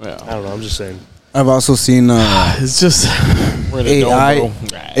I Yeah. don't know. I'm just saying. I've also seen It's just We're in the dome, AI bro.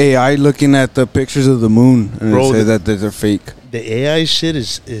 AI looking at the pictures of the moon and Bro, it says the- that they're fake. The AI shit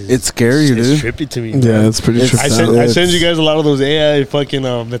is It's scary, it's dude. trippy to me. yeah, man. it's pretty It's- trippy. I send you guys a lot of those AI fucking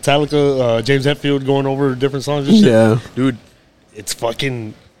Metallica, James Hetfield going over different songs and shit. Yeah. Dude, it's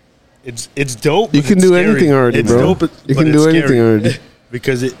fucking, it's dope. You but can it's do scary. anything already, it's bro. Dope, but You can it's do scary. anything already.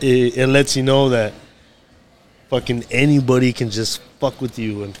 Because it lets you know that fucking anybody can just fuck with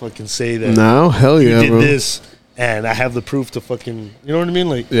you and fucking say that Now, hell you yeah, did bro. this, and I have the proof to fucking, you know what I mean?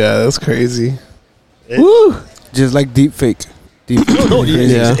 Like, Yeah, that's crazy. it- Woo! Just like deep fake. Deep no,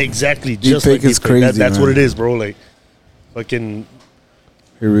 Yeah. exactly. Deep Just fake like is deepfake. crazy, That's man. what it is, bro. Like, fucking.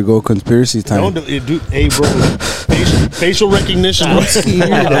 Here we go, conspiracy time. Don't do, dude, hey, bro, facial recognition,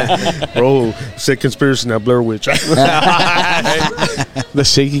 bro. Said conspiracy, not Blair Witch. The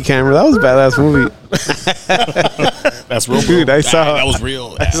shaky camera. That was a badass movie. That's real, Dude, bro. I saw- that was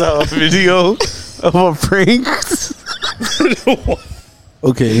real. I saw a video of a prank.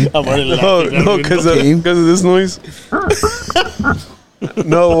 Okay. I'm already No, laughing. no, because Okay. of this noise.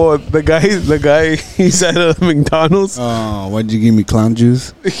 No, the guy, he's at a McDonald's. Oh, why'd you give me clown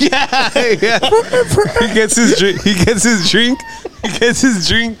juice? Yeah. He gets his drink. He gets his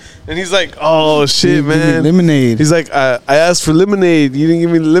drink, and he's like, "Oh shit, Give me man!" lemonade. He's like, I asked for lemonade. You didn't give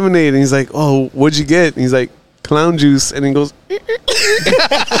me the lemonade." And he's like, "Oh, what'd you get?" And he's like, "Clown juice." And he goes, and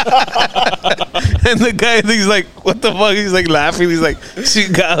the guy, he's like, "What the fuck?" He's like laughing. He's like,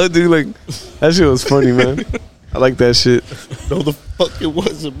 "Shit, God, dude!" Like, that shit was funny, man. I like that shit. No, the fuck it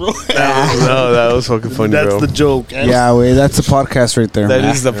wasn't, bro. That was fucking funny, That's bro. the joke. Yeah, wait, that's a podcast right there. That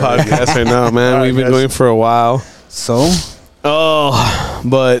man. is the podcast right now, man. All right, We've been guys. going for a while. So, Oh,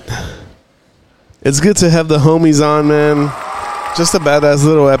 but it's good to have the homies on, man. Just a badass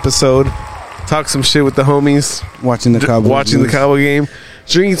little episode. Talk some shit with the homies. watching the Cowboys. Watching the lose. Cowboy game.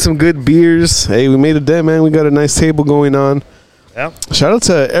 Drinking some good beers. Hey, we made a dent, man. We got a nice table going on. Yeah. Shout out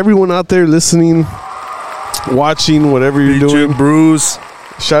to everyone out there listening, watching, whatever you're doing. Bruce.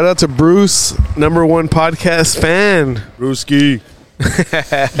 Shout out to Bruce, #1 podcast fan. Brewski.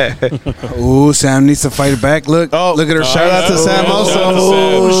 Ooh, Sam needs to fight back. Look at her. Shout out to Sam also.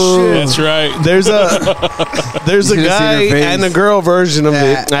 Oh, shit. That's right. There's a You should've seen her guy face. and a girl version of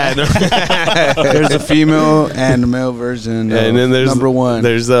it. There's a female and a male version. And then there's #1.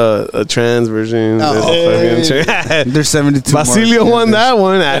 There's a trans version. There's a fucking There's 72. Basilio more. won that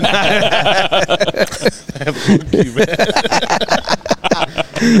one.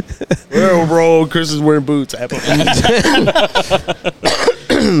 Where, bro? Chris is wearing boots.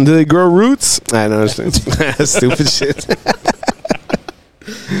 Do they grow roots? I know. Stupid shit.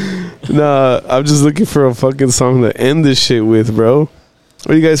 Nah, I'm just looking for a fucking song to end this shit with, bro.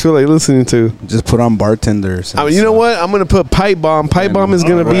 What do you guys feel like listening to? Just put on Bartender. I mean, you know what? I'm gonna put Pipe Bomb. Pipe Bomb is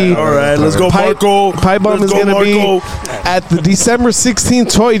gonna be all right. Let's go, Marco. Pipe Bomb is gonna be at the December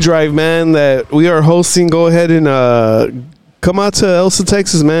 16th toy drive, man. That we are hosting. Go ahead and come out to Elsa,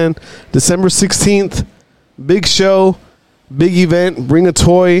 Texas, man. December 16th, big show, big event. Bring a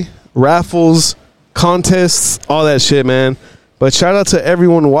toy, raffles, contests, all that shit, man. But shout out to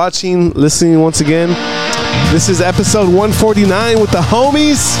everyone watching, listening once again. This is episode 149 with the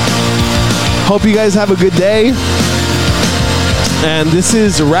homies. Hope you guys have a good day. And this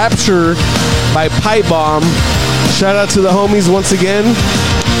is Rapture by Pipe Bomb. Shout out to the homies once again.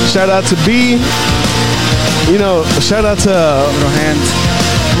 Shout out to B. You know, shout out to Little hands.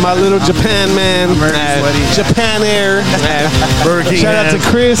 my little Japan man, I'm very sweaty. Japan Air. Burger King Shout out to hands,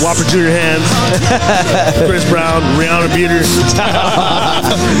 Chris. Whopper Jr. hands. Chris Brown. Rihanna Beater.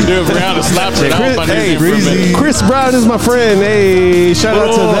 Dude, Brianna slapped it Chris, off on hey, his information. Chris Brown is my friend. Hey, shout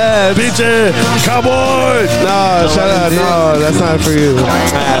out to that. Bitch. Cowboy. No, shout out. No, that's not for you.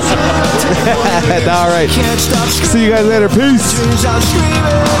 All right. See you guys later. Peace.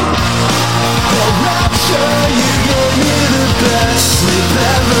 Sleep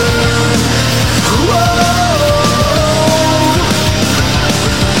ever. Whoa.